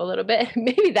it off a little bit.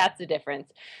 Maybe that's the difference.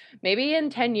 Maybe in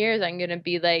 10 years, I'm going to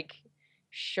be like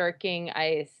sharking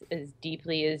ice as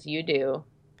deeply as you do.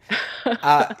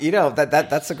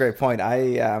 That's a great point.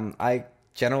 I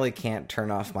generally can't turn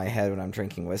off my head when I'm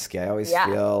drinking whiskey. I always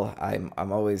feel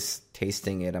I'm always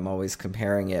tasting it. I'm always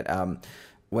comparing it.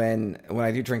 When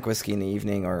I do drink whiskey in the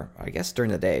evening, or I guess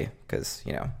during the day, because,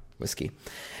 whiskey.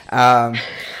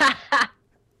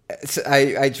 So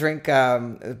I drink,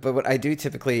 but what I do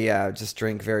typically just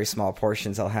drink very small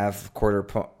portions. I'll have a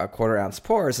quarter ounce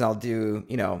pours, and I'll do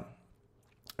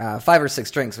 5 or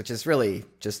 6 drinks, which is really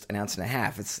just an ounce and a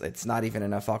half. It's not even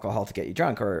enough alcohol to get you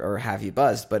drunk or have you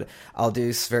buzzed. But I'll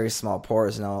do very small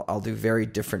pours, and I'll do very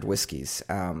different whiskeys,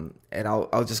 and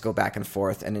I'll just go back and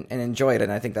forth and enjoy it.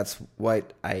 And I think that's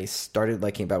what I started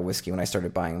liking about whiskey when I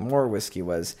started buying more whiskey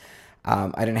was I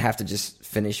didn't have to just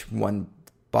finish one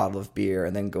bottle of beer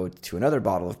and then go to another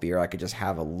bottle of beer. I could just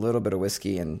have a little bit of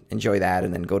whiskey and enjoy that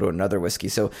and then go to another whiskey.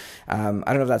 So I don't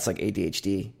know if that's like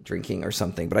ADHD drinking or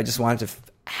something, but I just wanted to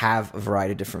have a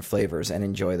variety of different flavors and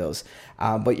enjoy those.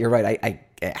 But you're right. I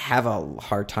have a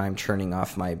hard time turning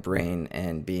off my brain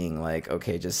and being like,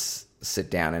 okay, just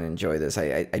sit down and enjoy this.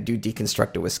 I do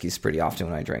deconstruct the whiskeys pretty often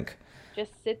when I drink.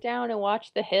 Just sit down and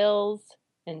watch the hills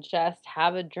and just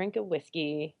have a drink of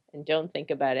whiskey and don't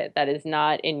think about it. That's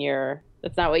not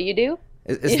what you do?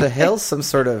 Is the Hills some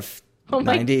sort of Oh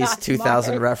my 90s, God,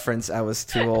 2000 Mark. reference I was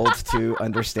too old to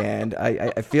understand?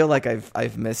 I feel like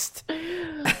I've missed.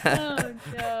 Oh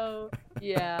no.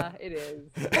 Yeah, it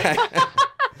is.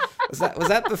 Was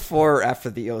that before or after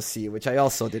the OC, which I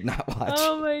also did not watch?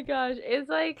 Oh my gosh. It's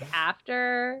like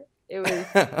after. It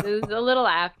was a little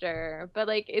after, but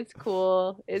like it's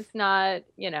cool. It's not,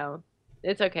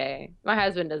 it's okay. My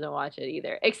husband doesn't watch it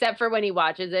either, except for when he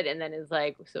watches it and then is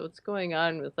like, so what's going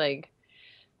on with like,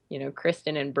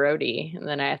 Kristen and Brody? And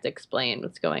then I have to explain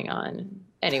what's going on.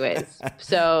 Anyways,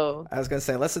 so. I was going to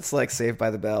say, unless it's like Saved by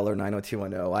the Bell or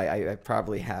 90210, I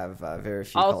probably have very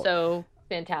few. Also,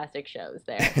 fantastic shows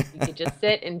there. You could just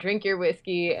sit and drink your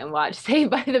whiskey and watch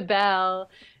Saved by the Bell.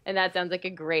 And that sounds like a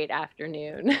great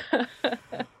afternoon.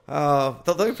 Oh,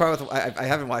 the only problem with I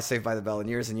haven't watched Saved by the Bell in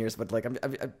years and years, but like I'm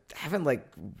having like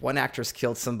one actor's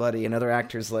killed somebody, another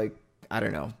actor's like, I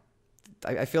don't know.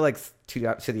 I feel like two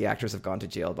of the actors have gone to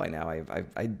jail by now.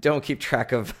 I don't keep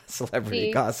track of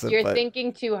celebrity gossip. You're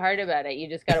thinking too hard about it. You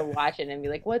just got to watch it and be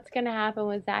like, what's going to happen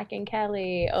with Zach and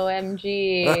Kelly?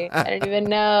 OMG. I don't even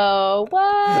know.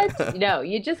 What? No,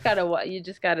 you just got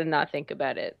to not think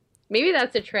about it. Maybe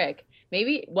that's a trick.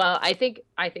 Maybe, well, I think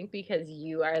because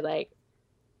you are like,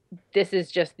 this is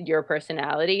just your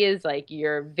personality is like,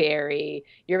 you're very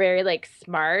like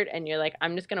smart and you're like,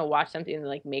 I'm just going to watch something that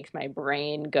like makes my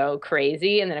brain go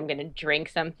crazy. And then I'm going to drink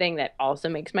something that also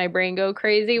makes my brain go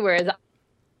crazy. Whereas I'm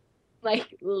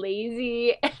like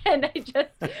lazy and I just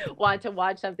want to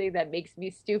watch something that makes me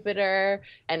stupider.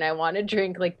 And I want to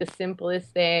drink like the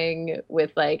simplest thing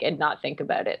with like, and not think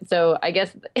about it. So I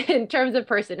guess in terms of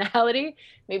personality,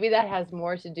 maybe that has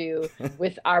more to do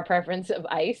with our preference of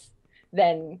ice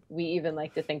than we even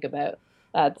like to think about.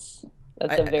 That's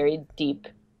a very deep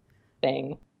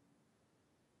thing.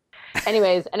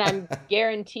 Anyways, and I'm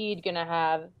guaranteed gonna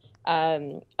have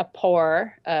a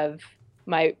pour of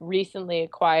my recently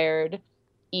acquired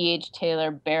E.H.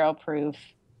 Taylor barrel proof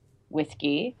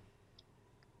whiskey.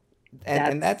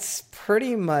 And that's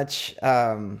pretty much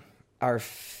our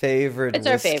favorite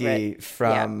whiskey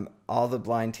from all the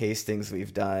blind tastings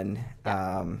we've done.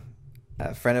 Yeah.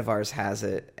 A friend of ours has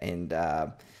it, and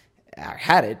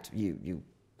had it.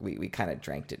 We kind of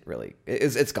drank it. Really,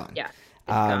 it's gone. Yeah, it's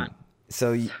gone.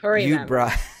 So you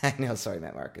brought. I know. Sorry,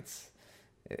 Matt Mark.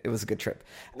 It was a good trip,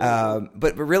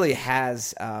 but really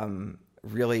has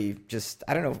really just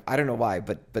I don't know why,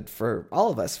 but for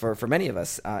all of us, for many of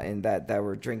us, in that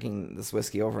were drinking this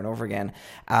whiskey over and over again,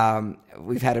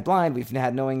 we've had it blind, we've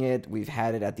had knowing it, we've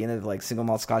had it at the end of like single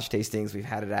malt Scotch tastings, we've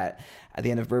had it at the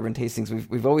end of bourbon tastings.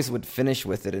 We've always would finish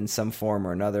with it in some form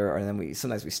or another, or then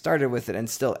sometimes we started with it, and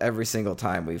still every single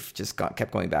time we've just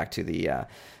kept going back to the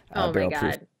oh barrel my God,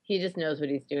 proof. He just knows what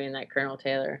he's doing, that Colonel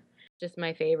Taylor. Just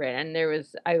my favorite. And there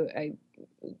was I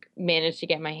managed to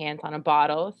get my hands on a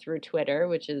bottle through Twitter,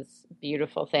 which is a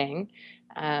beautiful thing.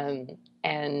 And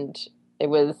it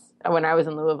was when I was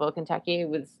in Louisville, Kentucky. It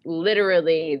was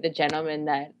literally the gentleman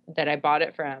that I bought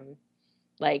it from,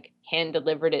 like hand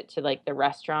delivered it to like the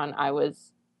restaurant I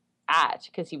was at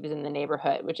because he was in the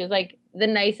neighborhood, which is like the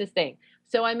nicest thing.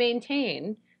 So I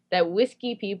maintain that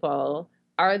whiskey people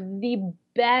are the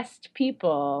best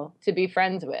people to be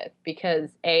friends with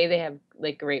because A, they have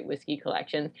like great whiskey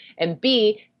collections, and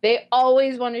B, they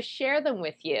always want to share them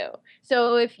with you.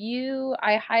 So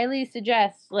I highly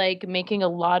suggest like making a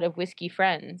lot of whiskey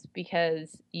friends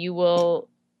because you will,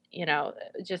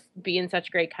 just be in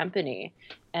such great company,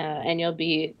 and you'll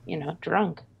be,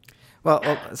 drunk.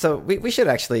 Well, so we should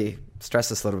actually stress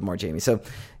this a little bit more, Jamie. So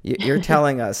you're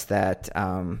telling us that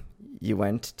you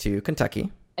went to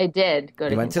Kentucky. I did go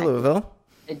to. You went Kentucky. to Louisville.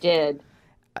 I did.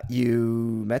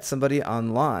 You met somebody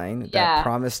online that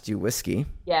promised you whiskey.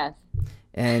 Yes.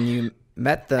 And you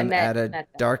met them at a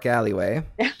dark alleyway.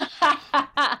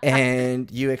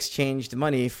 And you exchanged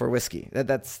money for whiskey. Is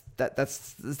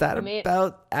that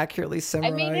about accurately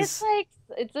summarized? I mean, it's like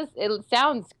it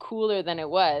sounds cooler than it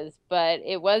was, but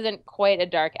it wasn't quite a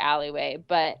dark alleyway.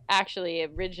 But actually,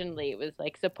 originally, it was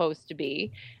like supposed to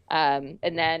be. And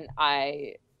then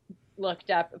I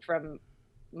looked up from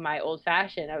my old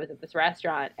fashioned. I was at this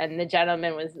restaurant, and the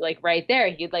gentleman was like right there.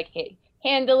 He'd like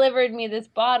hand delivered me this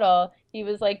bottle. He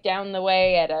was like down the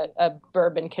way at a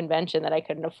bourbon convention that I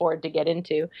couldn't afford to get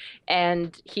into.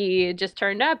 And he just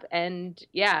turned up and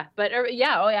yeah, but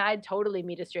yeah, oh yeah, I'd totally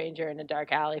meet a stranger in a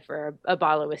dark alley for a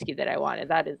bottle of whiskey that I wanted.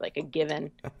 That is like a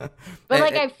given. But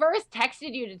like I first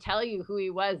texted you to tell you who he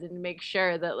was and make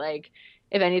sure that like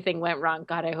if anything went wrong,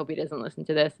 God, I hope he doesn't listen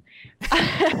to this.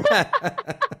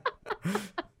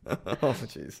 Oh,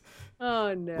 jeez.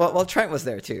 Oh no. Well, Trent was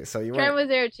there too, so Trent was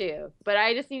there too, but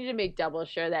I just needed to make double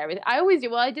sure that everything. I always do.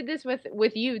 Well, I did this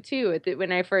with you too.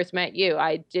 When I first met you,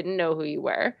 I didn't know who you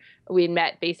were. We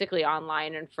met basically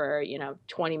online and for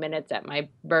 20 minutes at my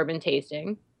bourbon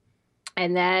tasting,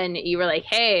 and then you were like,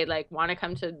 "Hey, like, want to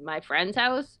come to my friend's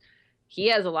house? He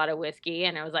has a lot of whiskey,"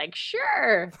 and I was like,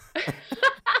 "Sure."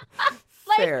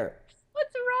 Like, fair.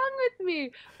 What's wrong with me?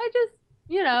 I just,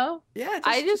 yeah,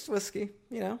 just whiskey.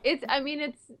 It's. I mean,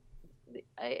 it's.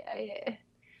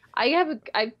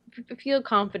 I feel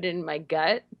confident in my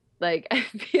gut. Like I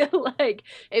feel like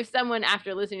if someone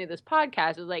after listening to this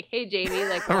podcast was like, "Hey, Jamie,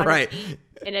 like, right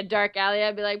in a dark alley,"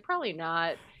 I'd be like, "Probably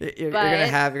not." You're gonna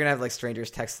have like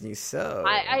strangers texting you. So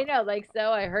I know, like,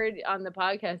 so I heard on the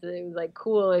podcast that it was like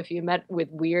cool if you met with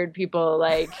weird people.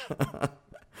 Like,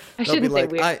 I shouldn't say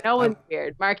weird. No one's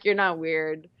weird. Mark, you're not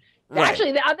weird. Right.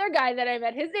 Actually, the other guy that I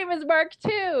met, his name was Mark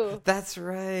too. That's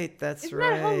right. Isn't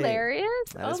that hilarious?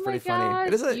 That is pretty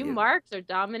funny. You Marks are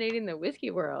dominating the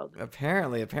whiskey world.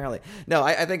 Apparently. No,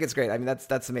 I think it's great. I mean,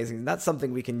 that's amazing. That's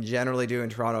something we can generally do in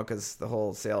Toronto because the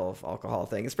whole sale of alcohol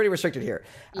thing is pretty restricted here.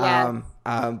 Yes.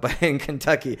 But in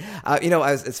Kentucky,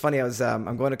 it's funny.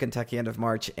 I'm going to Kentucky end of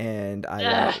March, and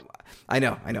I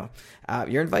know.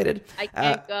 You're invited. I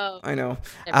can't go. I know.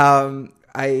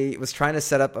 I was trying to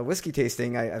set up a whiskey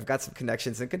tasting. I've got some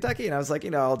connections in Kentucky, and I was like,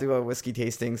 I'll do a whiskey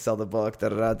tasting, sell the book,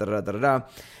 da-da-da.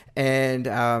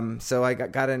 And so I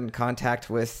got in contact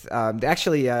with,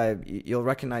 you'll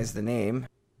recognize the name.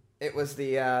 It was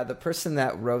the person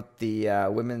that wrote the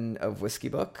Women of Whiskey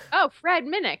book. Oh, Fred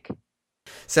Minnick.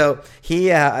 So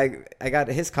he, I got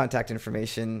his contact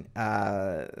information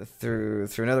through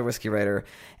another whiskey writer,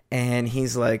 and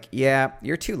he's like, yeah,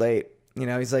 you're too late.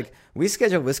 He's like, we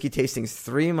schedule whiskey tastings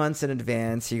 3 months in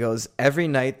advance. He goes, every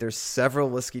night there's several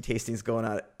whiskey tastings going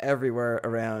on everywhere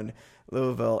around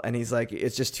Louisville. And he's like,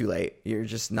 it's just too late. You're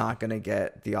just not going to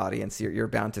get the audience. You're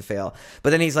bound to fail. But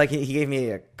then he's like, he gave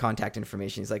me a contact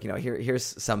information. He's like, here's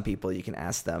some people you can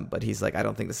ask them. But he's like, I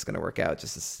don't think this is going to work out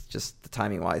just the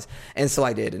timing wise. And so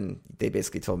I did. And they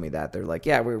basically told me that. They're like,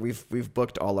 yeah, we've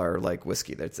booked all our like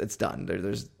whiskey. It's done.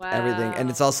 There's everything. And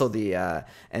it's also the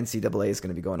NCAA is going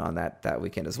to be going on that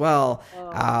weekend as well.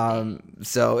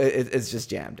 So it's just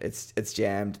jammed. It's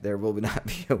jammed. There will not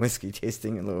be a whiskey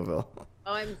tasting in Louisville.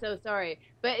 Oh, I'm so sorry.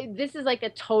 But this is like a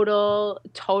total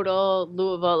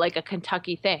Louisville, like a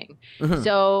Kentucky thing. Mm-hmm.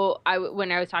 So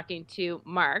when I was talking to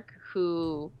Mark,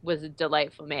 who was a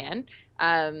delightful man,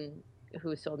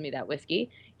 who sold me that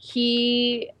whiskey,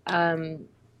 he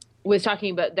was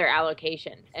talking about their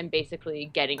allocation and basically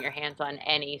getting your hands on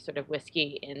any sort of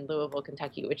whiskey in Louisville,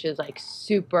 Kentucky, which is like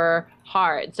super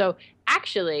hard. So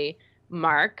actually,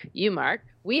 Mark,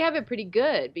 we have it pretty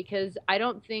good because I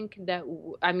don't think that,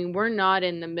 we're not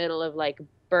in the middle of like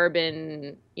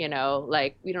bourbon,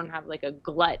 like we don't have like a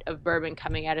glut of bourbon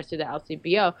coming at us through the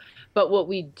LCBO. But what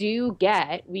we do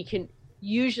get, we can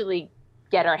usually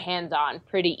get our hands on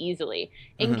pretty easily.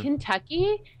 In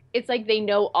Kentucky, it's like they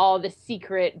know all the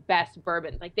secret best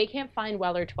bourbons. Like they can't find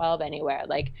Weller 12 anywhere.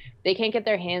 Like they can't get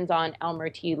their hands on Elmer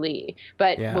T. Lee.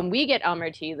 But when we get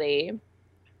Elmer T. Lee,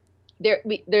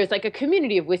 there's like a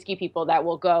community of whiskey people that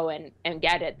will go and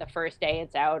get it the first day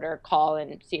it's out or call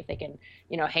and see if they can,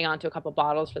 hang on to a couple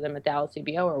bottles for them at the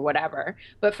LCBO or whatever.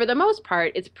 But for the most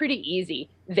part, it's pretty easy.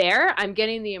 There, I'm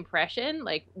getting the impression,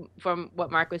 like from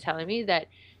what Mark was telling me, that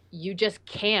you just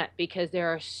can't because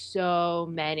there are so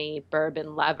many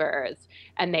bourbon lovers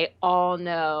and they all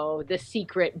know the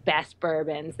secret best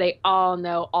bourbons. They all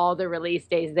know all the release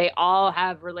days. They all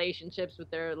have relationships with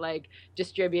their like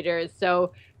distributors.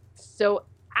 So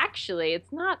actually,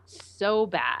 it's not so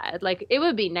bad. Like, it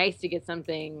would be nice to get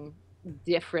something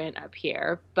different up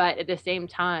here. But at the same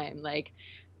time, like,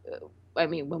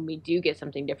 when we do get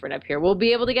something different up here, we'll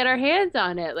be able to get our hands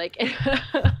on it. Like,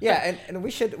 yeah, and we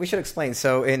should explain.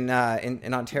 So in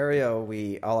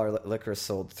Ontario, all our liquor is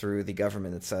sold through the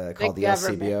government. It's called the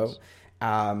LCBO.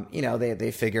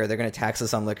 They figure they're going to tax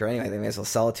us on liquor anyway. They may as well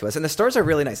sell it to us. And the stores are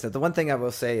really nice. The one thing I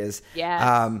will say is,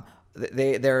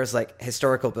 there's like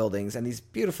historical buildings and these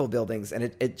beautiful buildings, and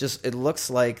it looks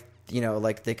like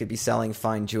like they could be selling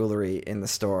fine jewelry in the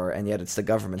store, and yet it's the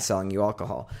government selling you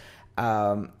alcohol.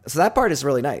 So that part is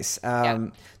really nice. Yeah.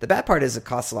 The bad part is it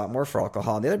costs a lot more for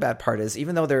alcohol. And the other bad part is,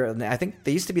 even though I think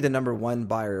they used to be the number one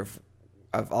buyer of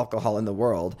alcohol in the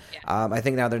world. Yeah. I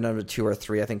think now they're number 2 or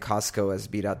 3. I think Costco has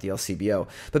beat out the LCBO.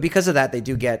 But because of that, they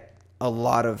do get a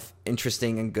lot of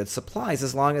interesting and good supplies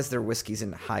as long as their whiskey's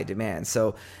in high demand.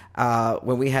 So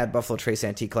when we had Buffalo Trace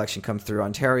Antique Collection come through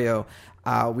Ontario,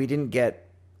 we didn't get...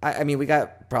 I mean, we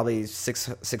got probably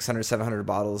 600, 700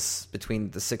 bottles between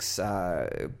the 6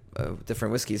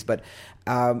 different whiskeys. But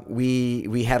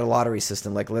we had a lottery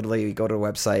system. Like, literally, you go to a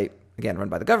website, again, run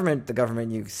by the government. The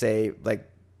government, you say, like,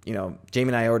 Jamie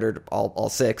and I ordered all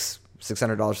 6,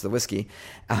 $600 for the whiskey,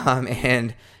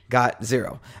 and got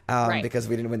 0 Right. because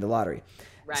we didn't win the lottery.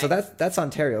 Right. So that's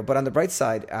Ontario. But on the bright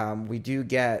side, we do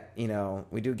get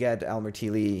Elmer T.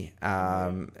 Lee.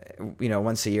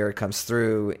 Once a year it comes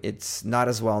through. It's not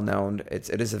as well known.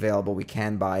 It is available. We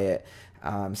can buy it.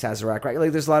 Sazerac, right?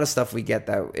 Like, there's a lot of stuff we get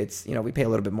that it's we pay a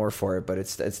little bit more for it, but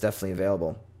it's definitely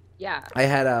available. Yeah. I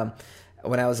had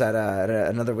when I was at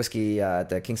another whiskey,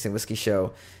 the Kingston Whiskey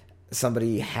Show,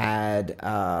 somebody had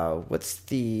what's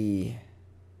the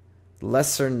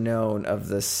lesser known of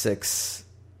the 6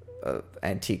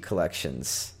 antique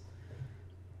collections?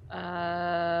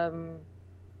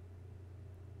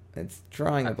 It's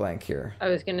drawing a blank here. I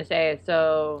was gonna say,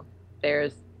 so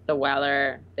there's the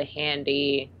Weller, the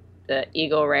Handy, the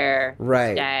Eagle Rare,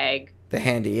 Right. Stag, The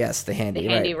Handy, yes, the Handy, the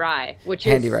Handy right. Rye, which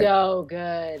Handy is Rye. so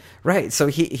good. Right. So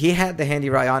he had the Handy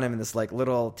Rye on him in this like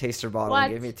little taster bottle. What?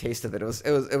 And gave me a taste of it. It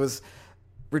was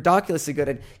ridiculously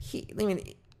good.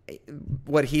 And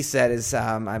what he said is,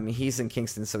 he's in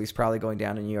Kingston, so he's probably going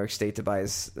down to New York State to buy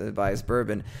his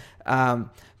bourbon.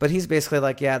 But he's basically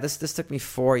like, yeah, this took me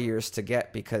 4 years to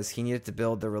get, because he needed to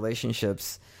build the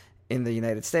relationships in the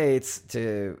United States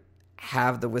to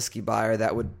have the whiskey buyer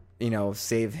that would,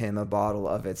 save him a bottle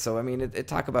of it. So, I mean, it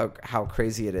talk about how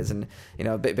crazy it is. And,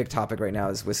 a big topic right now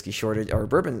is whiskey shortage, or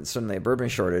bourbon, certainly a bourbon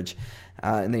shortage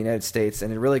in the United States.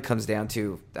 And it really comes down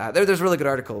to, there's a really good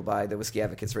article by the Whiskey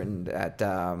Advocates written at,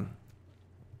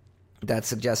 that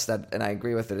suggests that, and I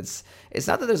agree with it, it's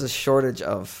not that there's a shortage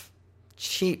of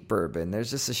cheap bourbon. There's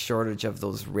just a shortage of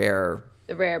those rare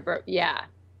Yeah.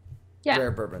 rare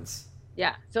bourbons.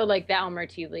 Yeah. So like the Elmer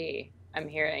T. Lee, I'm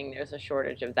hearing there's a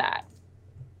shortage of that.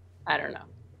 I don't know.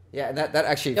 Yeah, and that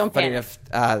actually, funny enough,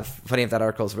 that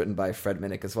article is written by Fred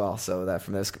Minnick as well, so that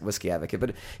from the Whiskey Advocate.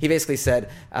 But he basically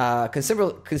said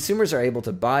consumers are able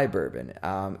to buy bourbon.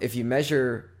 If you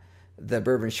measure the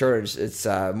bourbon shortage, it's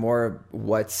more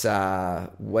what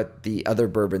the other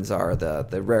bourbons are.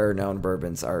 The rare known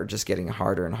bourbons are just getting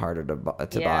harder and harder to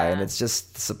buy, and it's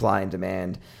just supply and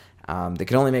demand. They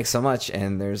can only make so much,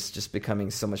 and there's just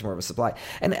becoming so much more of a supply,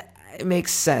 and it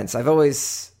makes sense. I've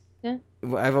always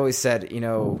said,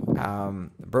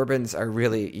 bourbons are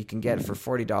really, you can get for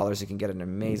 $40, you can get an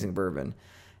amazing bourbon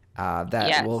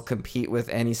that will compete with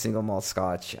any single malt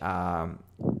Scotch, for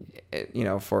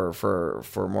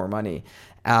more money.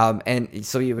 And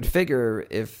so you would figure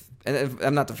and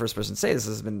I'm not the first person to say this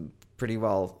has been pretty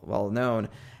well known.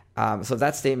 So if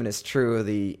that statement is true,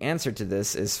 the answer to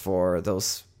this is for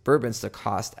those bourbons to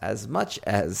cost as much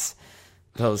as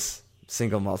those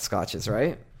single malt Scotches,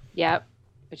 right? Yep.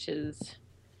 Which is,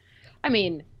 I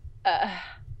mean,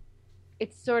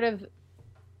 it's sort of,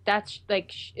 that's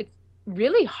like, it's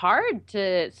really hard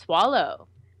to swallow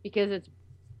because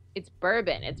it's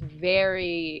bourbon. It's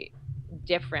very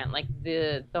different. Like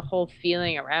the whole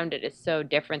feeling around it is so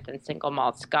different than single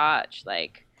malt Scotch.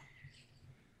 Like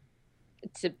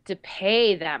to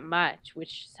pay that much,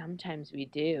 which sometimes we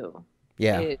do.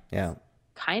 Yeah.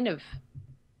 Kind of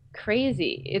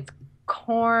crazy. It's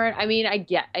corn. I mean, I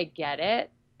get it.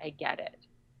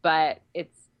 But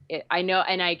I know,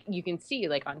 and you can see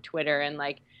like on Twitter and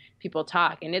like people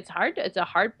talk, and it's a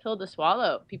hard pill to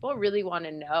swallow. People really want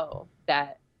to know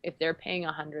that if they're paying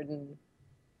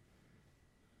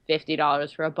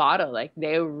 $150 for a bottle, like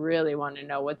they really want to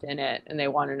know what's in it, and they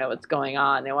want to know what's going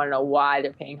on. They want to know why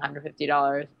they're paying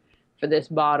 $150 for this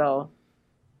bottle,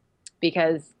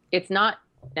 because it's not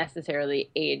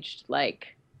necessarily aged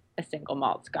like a single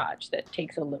malt Scotch that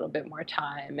takes a little bit more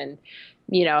time and,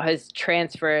 has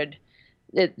transferred,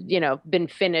 been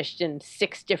finished in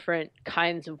 6 different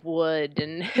kinds of wood,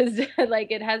 and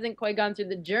it hasn't quite gone through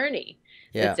the journey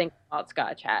that single malt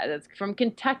Scotch has. It's from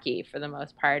Kentucky for the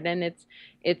most part, and it's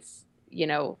it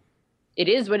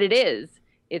is what it is.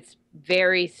 It's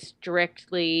very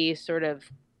strictly sort of,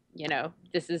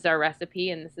 this is our recipe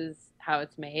and this is how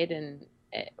it's made, and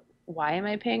why am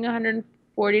I paying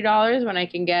 $140 when I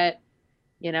can get,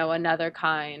 another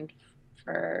kind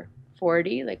for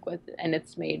 40, and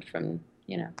it's made from,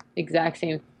 exact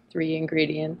same three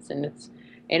ingredients, and it's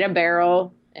in a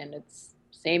barrel, and it's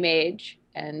same age.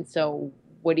 And so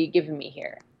what are you giving me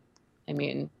here? I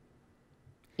mean,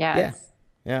 yeah. Yeah.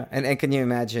 Yeah. And can you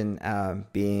imagine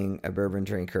being a bourbon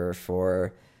drinker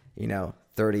for,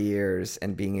 30 years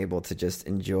and being able to just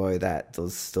enjoy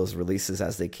those releases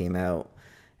as they came out.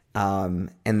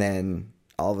 And then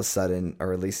all of a sudden,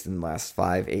 or at least in the last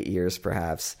 5-8 years,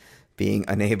 perhaps, being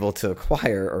unable to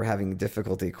acquire or having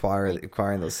difficulty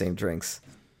acquiring those same drinks.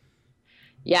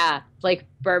 Yeah, like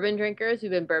bourbon drinkers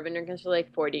who've been bourbon drinkers for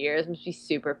like 40 years must be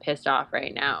super pissed off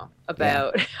right now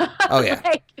about. Yeah. Oh yeah,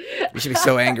 like, you should be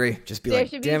so angry. Just be like,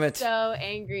 damn it! So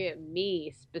angry at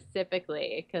me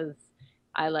specifically because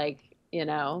I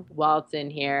waltz in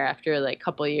here after like a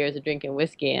couple of years of drinking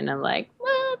whiskey, and I'm like,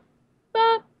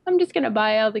 well, I'm just gonna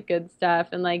buy all the good stuff,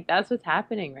 and like that's what's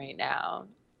happening right now.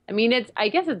 I mean, I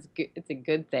guess it's a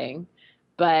good thing,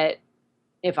 but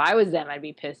if I was them, I'd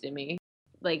be pissed at me.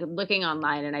 Like looking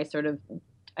online, and I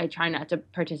try not to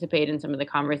participate in some of the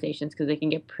conversations because they can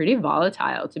get pretty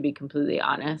volatile, to be completely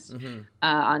honest,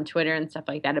 on Twitter and stuff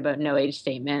like that, about no age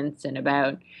statements and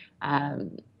about,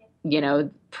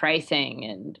 pricing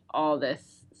and all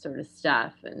this sort of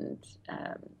stuff. And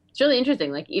it's really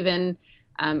interesting. Like even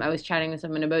I was chatting with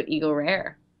someone about Eagle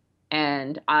Rare,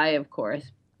 and I, of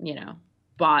course,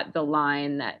 bought the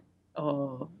line that,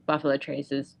 Buffalo Trace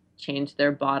has changed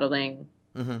their bottling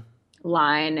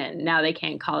line, and now they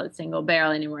can't call it single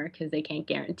barrel anymore because they can't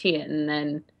guarantee it. And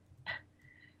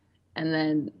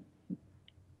then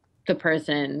the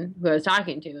person who I was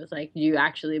talking to was like, "Do you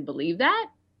actually believe that?"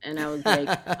 And I was like,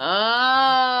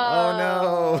 "Oh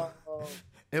no,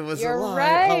 it was a lie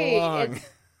right. all along."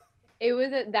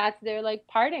 That's their like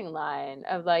parting line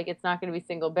of like, it's not going to be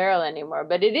single barrel anymore,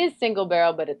 but it is single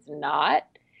barrel, but it's not.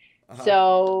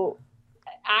 So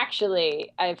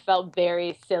actually, I felt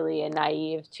very silly and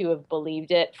naive to have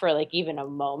believed it for like even a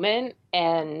moment.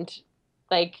 And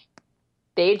like,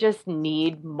 they just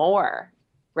need more,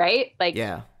 right? Like,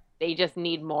 yeah, they just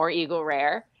need more Eagle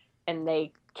Rare, and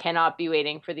they cannot be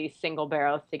waiting for these single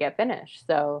barrels to get finished.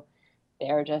 So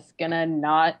they're just gonna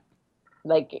not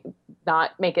make it.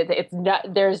 It's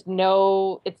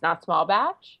not small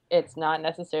batch. It's not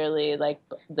necessarily like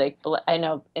I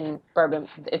know in bourbon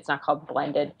it's not called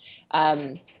blended,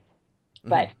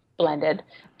 but blended,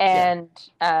 and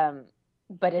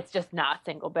but it's just not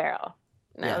single barrel.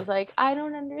 And I was like, I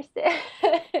don't understand.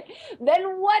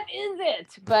 Then what is it?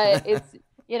 But it's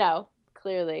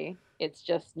clearly it's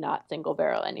just not single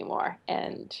barrel anymore,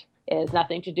 and it has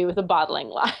nothing to do with the bottling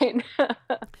line.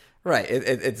 Right.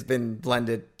 It's been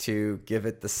blended to give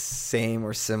it the same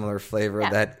or similar flavor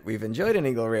that we've enjoyed in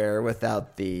Eagle Rare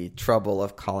without the trouble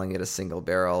of calling it a single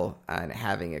barrel and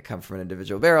having it come from an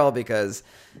individual barrel, because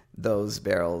those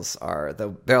barrels are the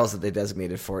barrels that they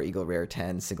designated for Eagle Rare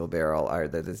 10 single barrel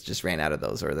that just ran out of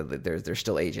those, or they're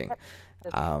still aging.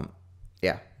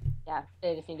 Yeah,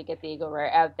 they just need to get the Eagle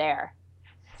Rare out there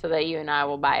so that you and I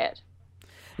will buy it.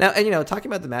 Now, and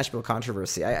talking about the mash bill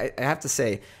controversy, I have to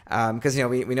say, because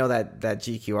we know that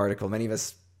GQ article, many of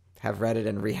us have read it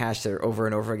and rehashed it over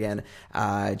and over again.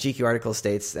 GQ article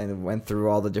states and went through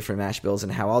all the different mash bills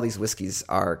and how all these whiskeys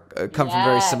come from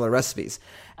very similar recipes.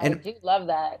 And I do love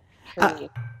that.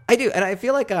 I do, and I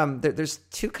feel like there's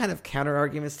two kind of counter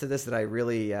arguments to this that I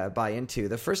really buy into.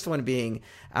 The first one being,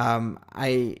 for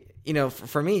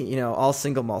me, all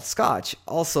single malt Scotch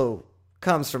also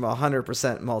comes from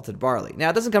 100% malted barley. Now,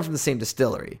 it doesn't come from the same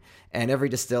distillery, and every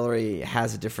distillery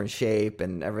has a different shape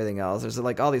and everything else. There's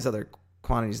like all these other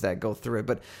quantities that go through it,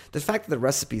 but the fact that the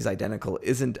recipe is identical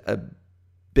isn't a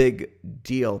big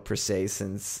deal per se,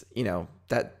 since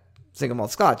that single malt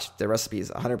Scotch, the recipe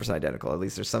is 100% identical. At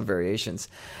least there's some variations.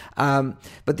 But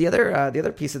the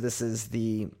other piece of this is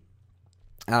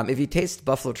if you taste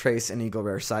Buffalo Trace and Eagle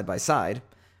Rare side by side,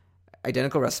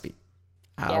 identical recipe.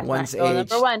 One's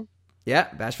aged. Number one.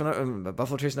 Yeah,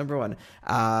 Buffalo Trace number one.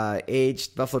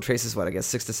 Aged Buffalo Trace is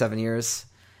 6 to 7 years.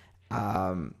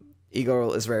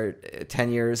 Eagle is Rare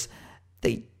 10 years.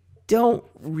 They don't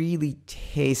really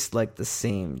taste like the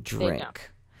same drink.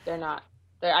 They're not.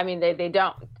 They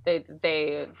don't. They're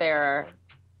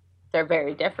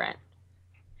very different.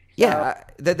 Yeah,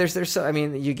 they're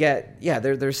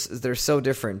so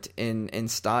different in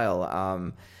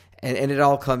style. And it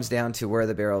all comes down to where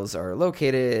the barrels are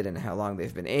located and how long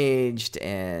they've been aged,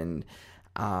 and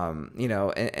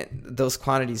and those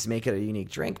quantities make it a unique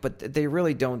drink, but they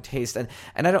really don't taste. And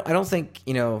I don't think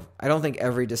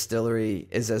every distillery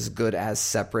is as good as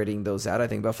separating those out. I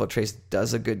think Buffalo Trace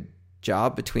does a good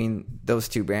job between those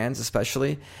two brands,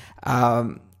 especially.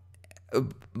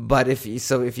 But if you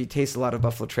taste a lot of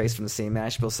Buffalo Trace from the same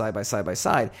mash bill side by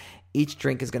side, each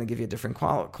drink is going to give you a different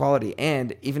quality.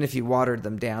 And even if you watered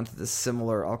them down to the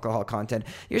similar alcohol content,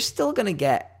 you're still going to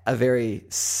get a very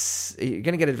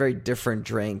different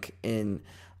drink in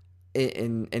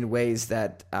ways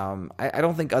that I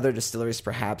don't think other distilleries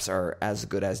perhaps are as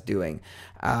good as doing.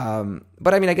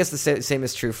 But I mean, I guess the same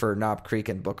is true for Knob Creek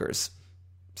and Booker's.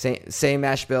 Same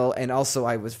mash bill, and also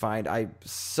I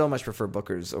so much prefer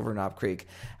Booker's over Knob Creek.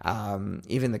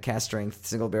 Even the cast strength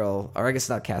single barrel, or I guess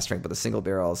not cast strength, but the single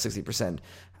barrel 60%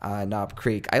 Knob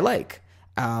Creek I like.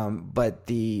 But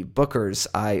the Booker's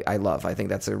I love. I think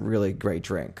that's a really great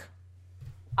drink.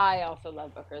 I also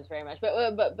love Booker's very much,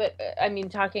 but I mean,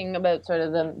 talking about sort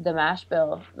of the mash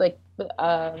bill, like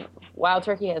Wild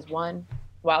Turkey has one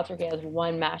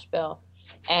mash bill,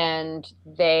 and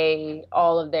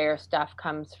all of their stuff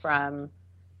comes from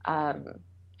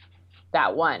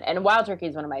that one. And Wild Turkey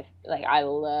is one of my, like, I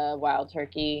love Wild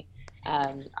Turkey.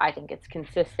 I think it's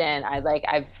consistent.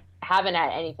 I haven't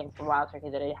had anything from Wild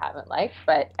Turkey that I haven't liked,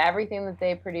 but everything that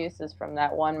they produce is from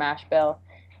that one mash bill,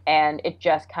 and it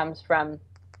just comes from.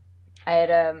 I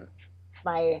had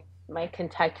my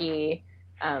Kentucky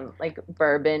like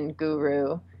bourbon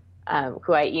guru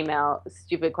who I email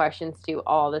stupid questions to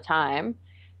all the time.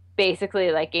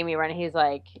 Basically, like, gave me a run. He's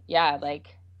like, yeah,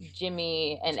 like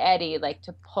Jimmy and Eddie like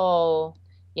to pull,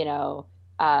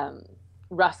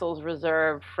 Russell's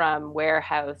Reserve from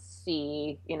warehouse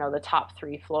C, the top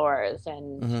 3 floors,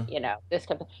 and this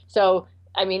kind of. So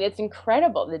I mean, it's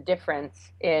incredible the difference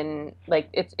in, like,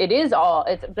 it's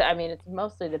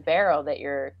mostly the barrel that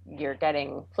you're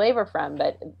getting flavor from,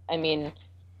 but I mean,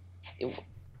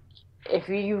 if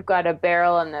you've got a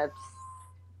barrel in the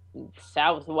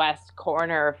southwest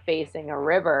corner facing a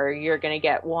river, you're going to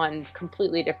get one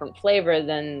completely different flavor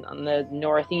than on the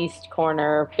northeast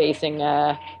corner facing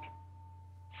a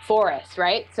forest,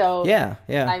 right? So yeah.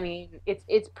 I mean,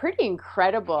 it's pretty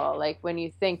incredible. Like, when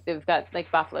you think they've got,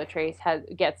 like, Buffalo Trace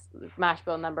gets mash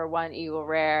bill number 1 Eagle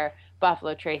Rare,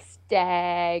 Buffalo Trace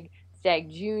Stag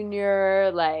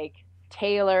Junior, like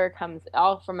Taylor comes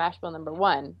all from mash bill number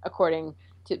 1 according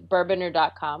to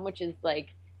bourboner.com, which is like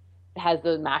has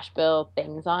the mash bill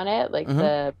things on it, like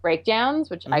the breakdowns,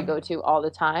 which I go to all the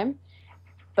time.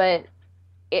 But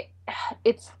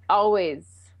it's always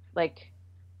like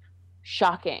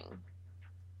shocking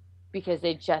because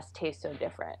they just taste so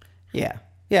different. Yeah,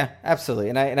 absolutely.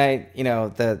 And I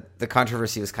the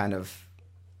controversy was kind of,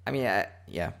 I mean, it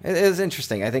was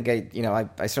interesting. I think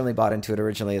I certainly bought into it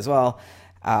originally as well.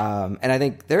 And I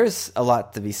think there's a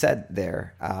lot to be said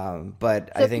there.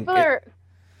 But so I think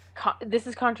this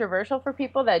is controversial for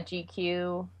people, that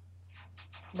GQ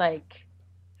like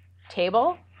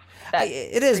table.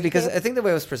 It is, because I think the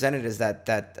way it was presented is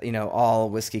that all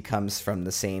whiskey comes from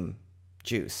the same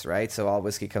juice, right? So all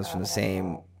whiskey comes from the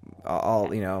same,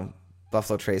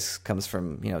 Buffalo Trace comes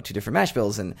from 2 different mash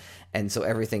bills, and so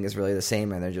everything is really the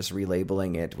same, and they're just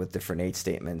relabeling it with different age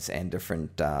statements and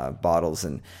different bottles,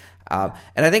 and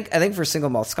I think for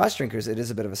single malt Scotch drinkers it is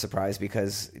a bit of a surprise,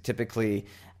 because typically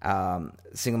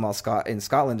single malt in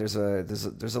Scotland there's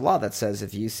a law that says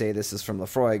if you say this is from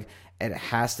Laphroaig, it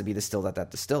has to be distilled at that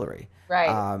distillery,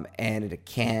 right? And it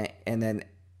can't, and then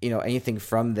anything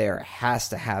from there has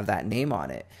to have that name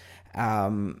on it.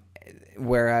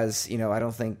 Whereas I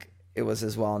don't think it was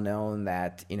as well known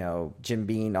that Jim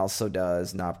Beam also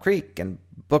does Knob Creek and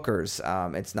Booker's.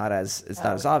 It's not as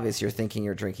obvious. You're thinking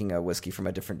you're drinking a whiskey from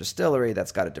a different distillery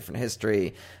that's got a different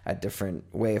history, a different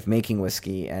way of making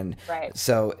whiskey, and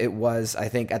so it was. I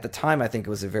think at the time, it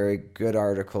was a very good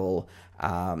article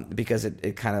because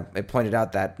it pointed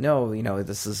out that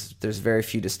there's very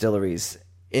few distilleries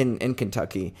in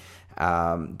Kentucky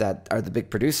that are the big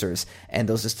producers, and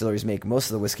those distilleries make most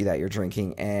of the whiskey that you're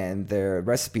drinking, and their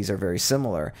recipes are very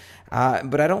similar.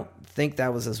 But I don't think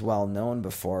that was as well known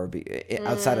before.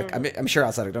 Outside of, I'm sure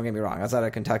outside of, don't get me wrong, outside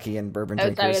of Kentucky and bourbon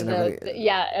drinkers and everything.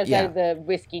 Outside of the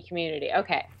whiskey community.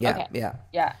 Okay. Yeah.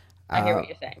 I hear what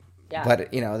you're saying. Yeah.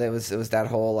 But it was that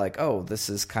whole like, oh, this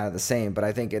is kind of the same. But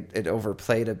I think it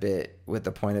overplayed a bit with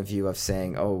the point of view of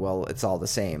saying, oh, well, it's all the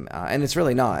same, and it's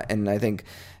really not. And I think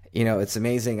it's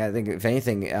amazing. I think if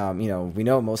anything, we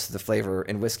know most of the flavor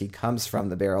in whiskey comes from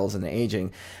the barrels and the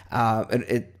aging, and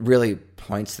it really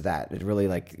points to that. It really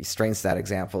strengthens that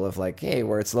example of like, hey,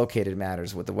 where it's located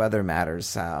matters, what the weather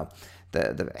matters,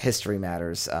 the history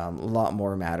matters, a lot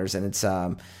more matters, and it's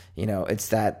it's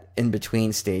that in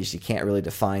between stage you can't really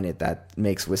define it that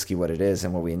makes whiskey what it is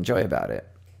and what we enjoy about it.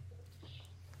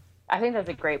 I think that's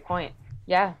a great point.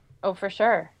 Yeah. Oh, for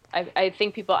sure. I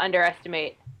think people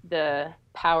underestimate the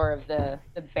power of the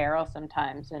barrel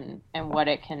sometimes and what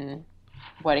it can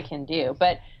what it can do.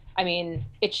 But I mean,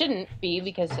 it shouldn't be,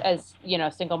 because as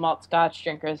single malt Scotch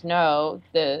drinkers know,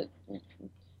 the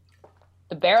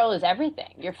barrel is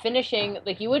everything. You're finishing,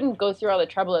 like, you wouldn't go through all the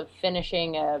trouble of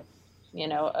finishing a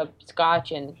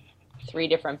Scotch in 3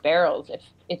 different barrels if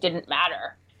it didn't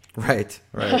matter. Right.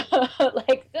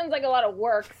 Like, sounds like a lot of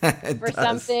work for does.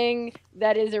 something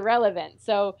that is irrelevant.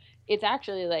 So it's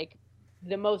actually like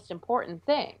the most important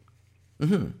thing.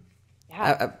 Mm-hmm.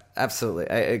 Yeah. Absolutely.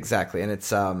 Exactly. And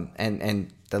it's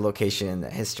and the location, the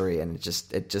history, and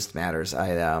it just matters.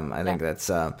 I think that's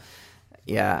I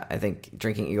think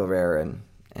drinking Eagle Rare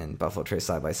and Buffalo Trace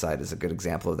side by side is a good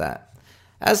example of that.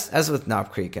 As with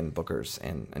Knob Creek and Booker's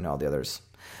and all the others.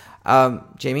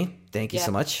 Jamie, thank you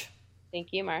so much.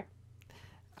 Thank you, Mark.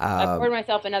 I poured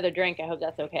myself another drink. I hope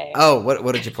that's okay. Oh,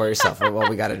 what did you pour yourself? Well,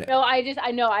 we got to know.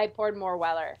 No, I poured more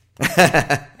Weller.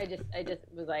 I just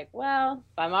was like, well,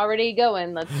 if I'm already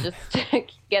going, let's just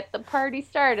get the party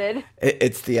started.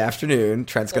 It's the afternoon.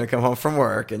 Trent's going to come home from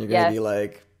work, and you're going to be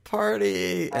like,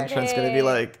 party. And Trent's going to be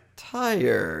like,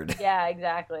 tired. Yeah,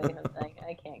 exactly. I was like,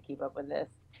 I can't keep up with this.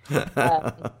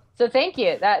 So thank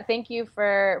you. Thank you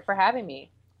for having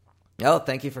me. Oh,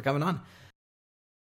 thank you for coming on.